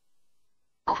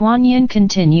 Kuan Yin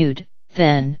continued,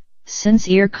 then, since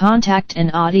ear contact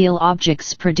and audio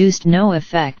objects produced no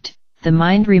effect, the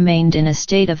mind remained in a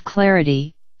state of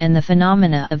clarity, and the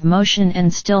phenomena of motion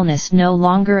and stillness no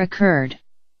longer occurred.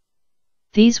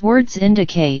 These words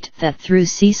indicate that through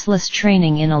ceaseless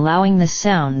training in allowing the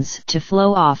sounds to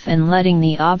flow off and letting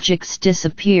the objects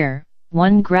disappear,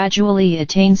 one gradually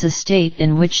attains a state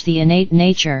in which the innate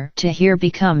nature to hear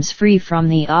becomes free from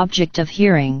the object of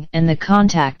hearing and the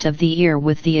contact of the ear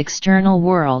with the external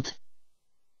world.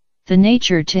 The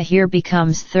nature to hear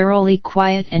becomes thoroughly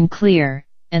quiet and clear,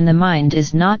 and the mind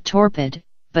is not torpid,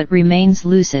 but remains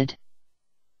lucid.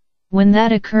 When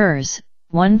that occurs,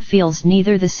 one feels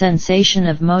neither the sensation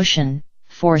of motion,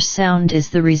 for sound is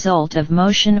the result of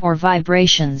motion or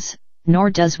vibrations, nor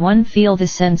does one feel the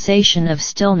sensation of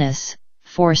stillness,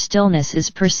 for stillness is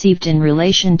perceived in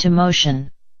relation to motion.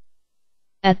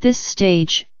 At this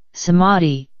stage,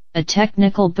 samadhi, a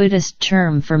technical Buddhist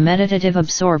term for meditative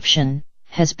absorption,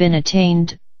 has been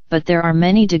attained, but there are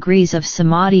many degrees of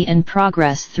samadhi and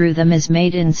progress through them is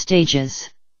made in stages.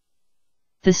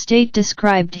 The state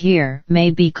described here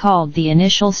may be called the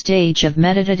initial stage of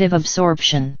meditative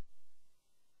absorption.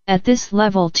 At this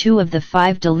level 2 of the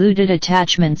 5 diluted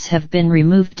attachments have been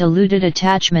removed: diluted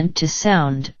attachment to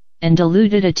sound, and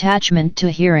diluted attachment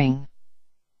to hearing.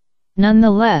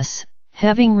 Nonetheless,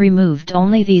 having removed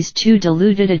only these 2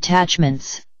 diluted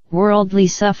attachments, worldly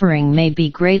suffering may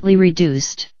be greatly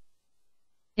reduced.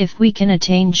 If we can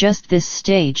attain just this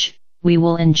stage, we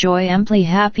will enjoy amply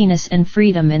happiness and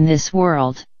freedom in this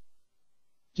world.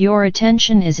 Your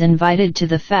attention is invited to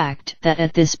the fact that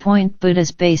at this point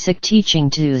Buddha's basic teaching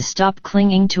to stop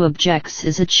clinging to objects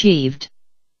is achieved.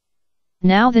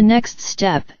 Now the next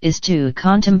step is to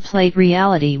contemplate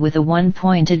reality with a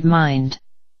one-pointed mind.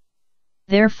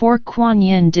 Therefore Kuan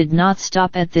Yin did not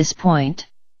stop at this point.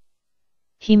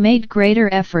 He made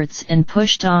greater efforts and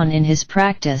pushed on in his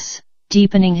practice,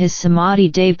 deepening his samadhi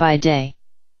day by day.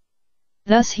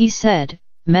 Thus he said,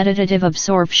 meditative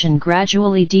absorption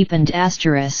gradually deepened *.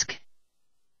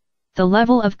 The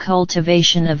level of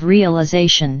cultivation of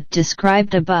realization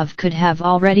described above could have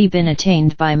already been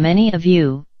attained by many of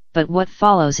you, but what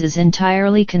follows is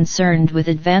entirely concerned with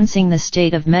advancing the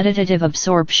state of meditative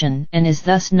absorption and is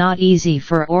thus not easy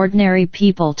for ordinary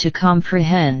people to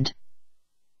comprehend.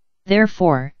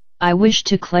 Therefore, I wish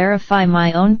to clarify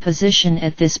my own position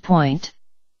at this point.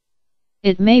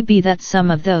 It may be that some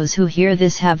of those who hear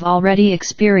this have already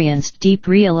experienced deep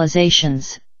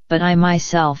realizations, but I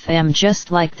myself am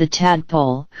just like the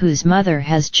tadpole whose mother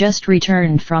has just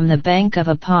returned from the bank of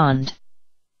a pond.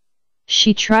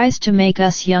 She tries to make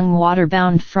us young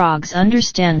water-bound frogs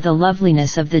understand the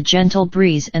loveliness of the gentle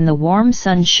breeze and the warm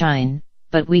sunshine,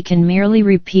 but we can merely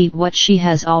repeat what she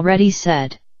has already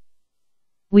said.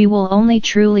 We will only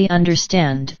truly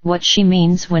understand what she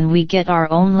means when we get our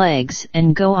own legs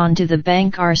and go onto the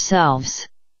bank ourselves.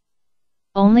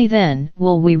 Only then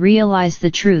will we realize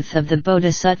the truth of the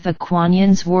Bodhisattva Kuan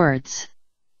Yin's words.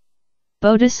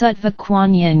 Bodhisattva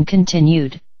Kuan Yin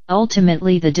continued,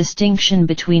 ultimately the distinction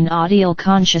between audial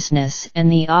consciousness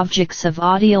and the objects of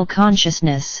audial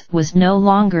consciousness was no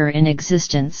longer in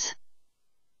existence.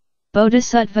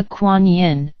 Bodhisattva Kuan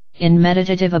Yin, in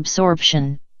meditative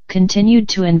absorption, continued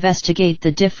to investigate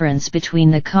the difference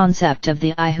between the concept of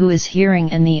the I who is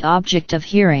hearing and the object of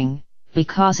hearing,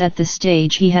 because at the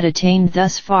stage he had attained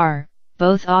thus far,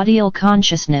 both audial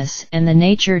consciousness and the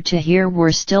nature to hear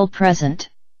were still present.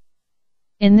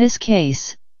 In this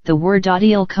case, the word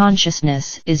audial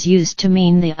consciousness is used to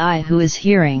mean the I who is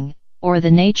hearing, or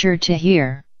the nature to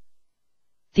hear.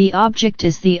 The object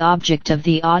is the object of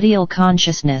the audial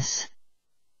consciousness.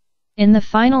 In the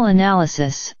final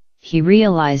analysis, he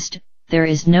realized, there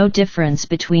is no difference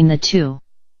between the two.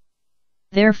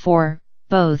 Therefore,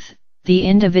 both, the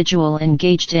individual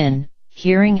engaged in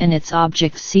hearing and its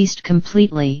object ceased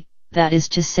completely, that is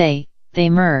to say, they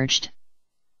merged.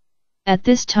 At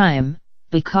this time,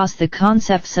 because the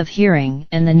concepts of hearing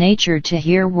and the nature to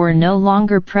hear were no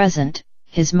longer present,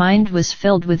 his mind was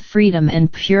filled with freedom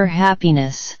and pure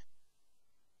happiness.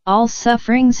 All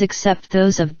sufferings except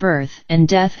those of birth and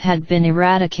death had been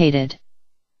eradicated.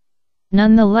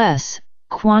 Nonetheless,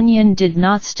 Kuan Yin did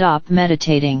not stop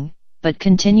meditating, but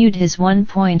continued his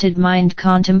one-pointed mind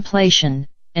contemplation,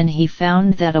 and he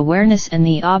found that awareness and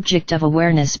the object of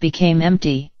awareness became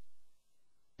empty.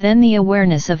 Then the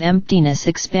awareness of emptiness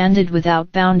expanded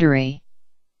without boundary.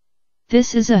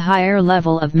 This is a higher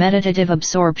level of meditative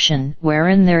absorption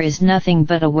wherein there is nothing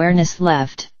but awareness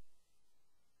left.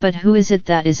 But who is it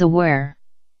that is aware?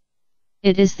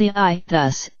 It is the I.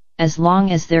 Thus, as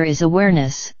long as there is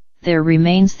awareness, there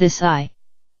remains this I.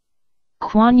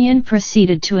 Kuan Yin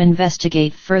proceeded to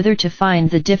investigate further to find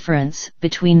the difference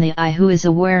between the I who is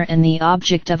aware and the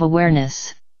object of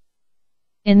awareness.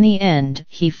 In the end,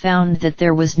 he found that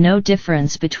there was no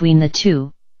difference between the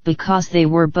two, because they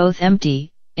were both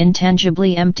empty,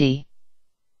 intangibly empty.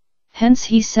 Hence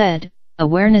he said,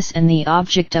 awareness and the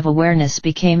object of awareness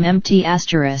became empty.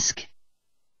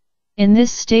 In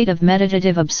this state of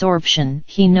meditative absorption,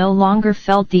 he no longer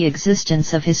felt the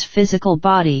existence of his physical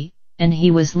body, and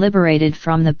he was liberated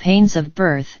from the pains of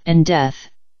birth and death.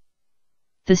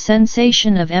 The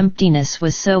sensation of emptiness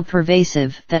was so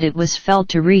pervasive that it was felt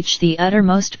to reach the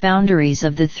uttermost boundaries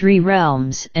of the three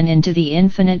realms and into the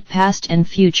infinite past and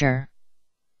future.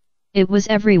 It was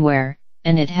everywhere,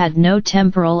 and it had no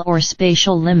temporal or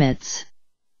spatial limits.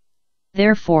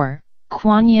 Therefore,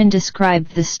 Kuan Yin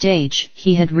described the stage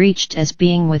he had reached as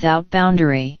being without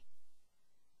boundary.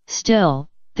 Still,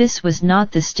 this was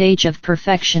not the stage of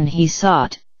perfection he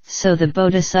sought, so the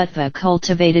Bodhisattva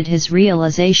cultivated his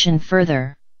realization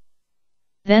further.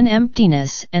 Then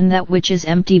emptiness and that which is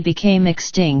empty became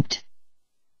extinct.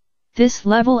 This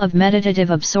level of meditative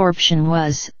absorption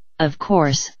was, of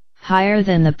course, higher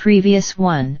than the previous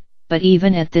one, but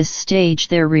even at this stage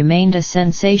there remained a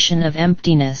sensation of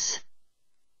emptiness.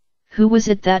 Who was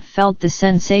it that felt the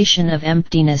sensation of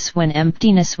emptiness when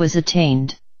emptiness was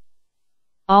attained?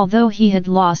 Although he had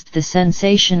lost the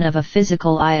sensation of a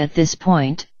physical I at this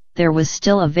point, there was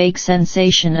still a vague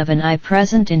sensation of an I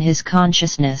present in his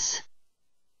consciousness.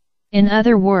 In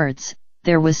other words,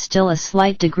 there was still a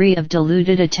slight degree of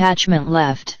diluted attachment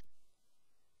left.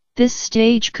 This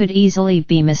stage could easily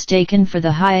be mistaken for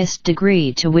the highest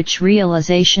degree to which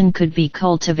realization could be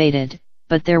cultivated,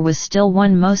 but there was still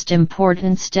one most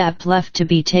important step left to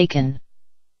be taken.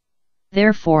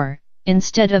 Therefore,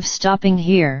 instead of stopping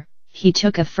here, he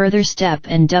took a further step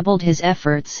and doubled his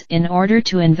efforts in order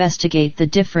to investigate the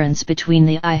difference between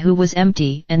the I who was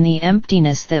empty and the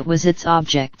emptiness that was its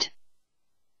object.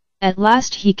 At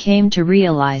last he came to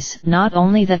realize not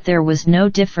only that there was no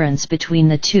difference between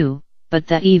the two, but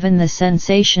that even the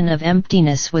sensation of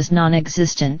emptiness was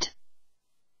non-existent.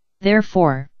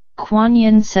 Therefore, Kuan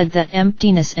Yin said that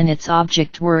emptiness and its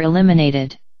object were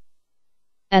eliminated.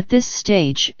 At this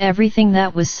stage, everything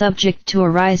that was subject to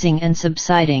arising and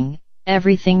subsiding,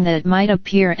 everything that might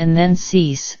appear and then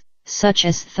cease, such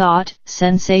as thought,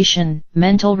 sensation,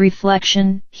 mental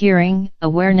reflection, hearing,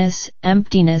 awareness,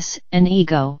 emptiness, and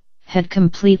ego, had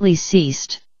completely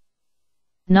ceased.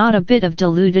 Not a bit of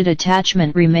deluded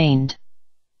attachment remained.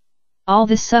 All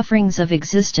the sufferings of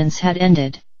existence had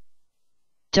ended.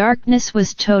 Darkness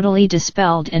was totally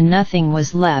dispelled and nothing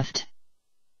was left.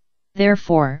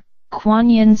 Therefore, Kuan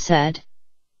Yin said,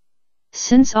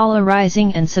 since all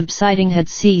arising and subsiding had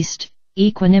ceased,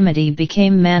 equanimity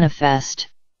became manifest.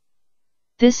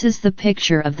 This is the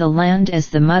picture of the land as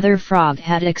the mother frog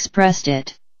had expressed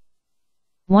it.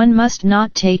 One must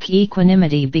not take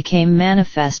equanimity became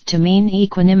manifest to mean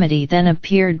equanimity then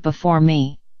appeared before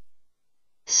me.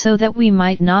 So that we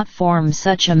might not form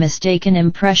such a mistaken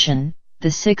impression,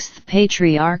 the sixth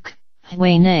patriarch,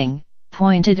 Huineng,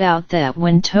 pointed out that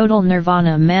when total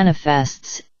nirvana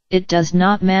manifests, it does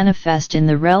not manifest in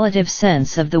the relative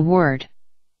sense of the word.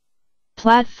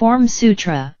 Platform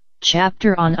Sutra,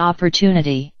 Chapter on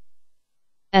Opportunity.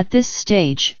 At this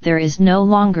stage there is no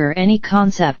longer any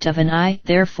concept of an I,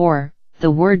 therefore,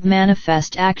 the word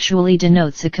manifest actually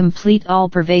denotes a complete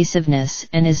all-pervasiveness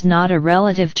and is not a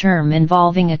relative term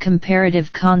involving a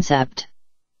comparative concept.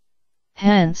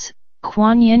 Hence,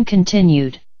 Kuan Yin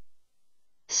continued.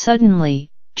 Suddenly,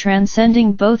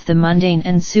 transcending both the mundane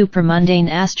and supramundane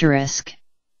asterisk.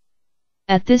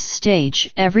 At this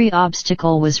stage every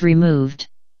obstacle was removed.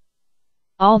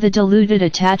 All the deluded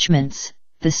attachments,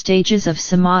 the stages of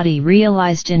samadhi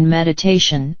realized in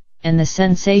meditation, and the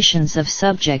sensations of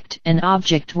subject and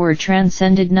object were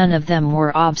transcended. None of them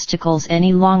were obstacles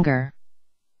any longer.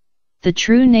 The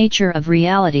true nature of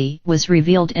reality was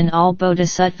revealed, and all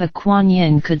Bodhisattva Kuan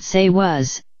Yin could say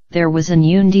was, there was an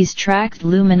undistracted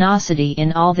luminosity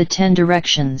in all the 10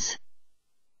 directions.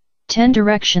 10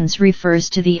 directions refers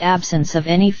to the absence of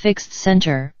any fixed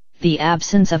center, the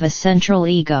absence of a central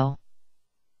ego.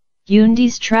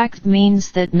 Undistracted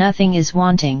means that nothing is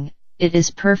wanting, it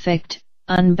is perfect,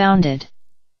 unbounded.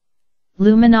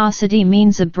 Luminosity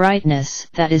means a brightness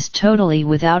that is totally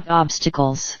without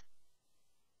obstacles.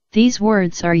 These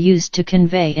words are used to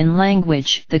convey in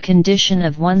language the condition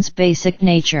of one's basic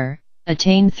nature,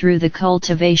 attained through the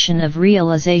cultivation of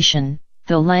realization,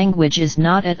 though language is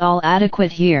not at all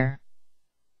adequate here.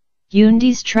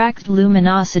 Undistracted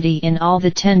luminosity in all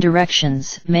the 10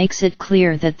 directions makes it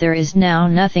clear that there is now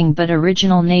nothing but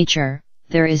original nature,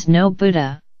 there is no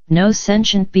Buddha, no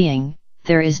sentient being,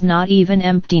 there is not even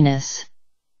emptiness.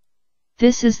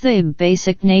 This is the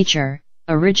basic nature,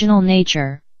 original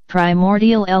nature,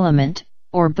 primordial element,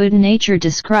 or Buddha nature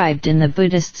described in the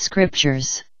Buddhist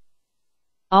scriptures.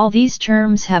 All these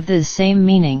terms have the same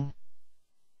meaning.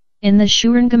 In the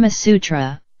Shurangama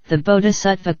Sutra, the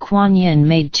Bodhisattva Kuan Yin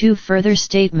made 2 further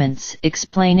statements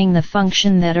explaining the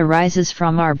function that arises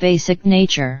from our basic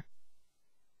nature.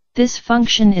 This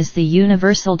function is the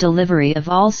universal delivery of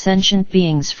all sentient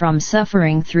beings from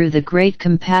suffering through the great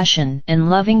compassion and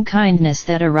loving kindness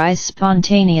that arise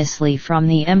spontaneously from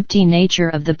the empty nature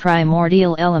of the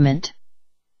primordial element.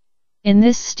 In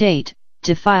this state,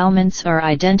 defilements are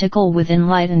identical with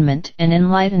enlightenment and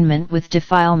enlightenment with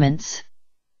defilements.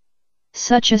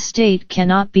 Such a state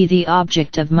cannot be the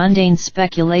object of mundane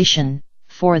speculation,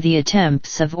 for the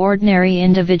attempts of ordinary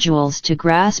individuals to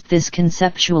grasp this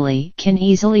conceptually can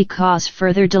easily cause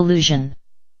further delusion.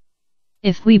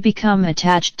 If we become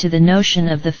attached to the notion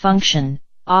of the function,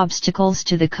 obstacles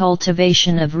to the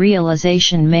cultivation of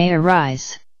realization may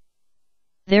arise.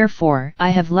 Therefore, I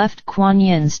have left Kuan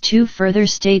Yin's 2 further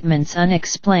statements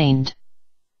unexplained.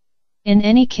 In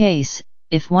any case,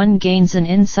 if one gains an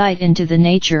insight into the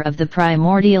nature of the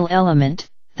primordial element,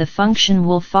 the function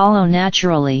will follow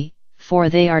naturally, for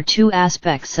they are 2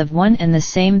 aspects of one and the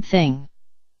same thing.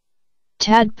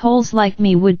 Tadpoles like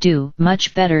me would do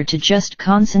much better to just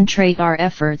concentrate our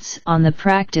efforts on the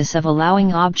practice of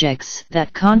allowing objects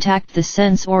that contact the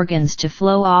sense organs to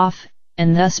flow off,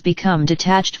 and thus become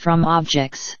detached from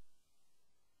objects.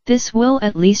 This will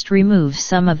at least remove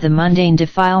some of the mundane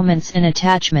defilements and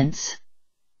attachments.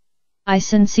 I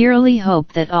sincerely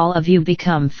hope that all of you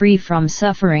become free from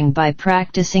suffering by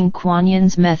practicing Kuan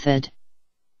Yin's method.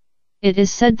 It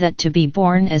is said that to be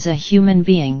born as a human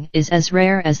being is as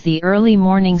rare as the early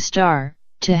morning star,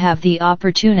 to have the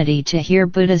opportunity to hear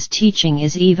Buddha's teaching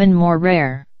is even more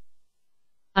rare.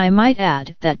 I might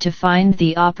add that to find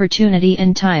the opportunity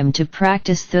and time to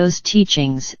practice those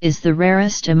teachings is the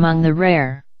rarest among the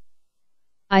rare.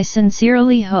 I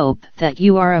sincerely hope that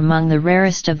you are among the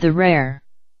rarest of the rare.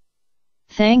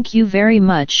 Thank you very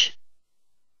much.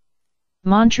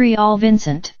 Montreal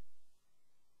Vincent.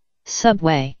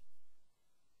 Subway.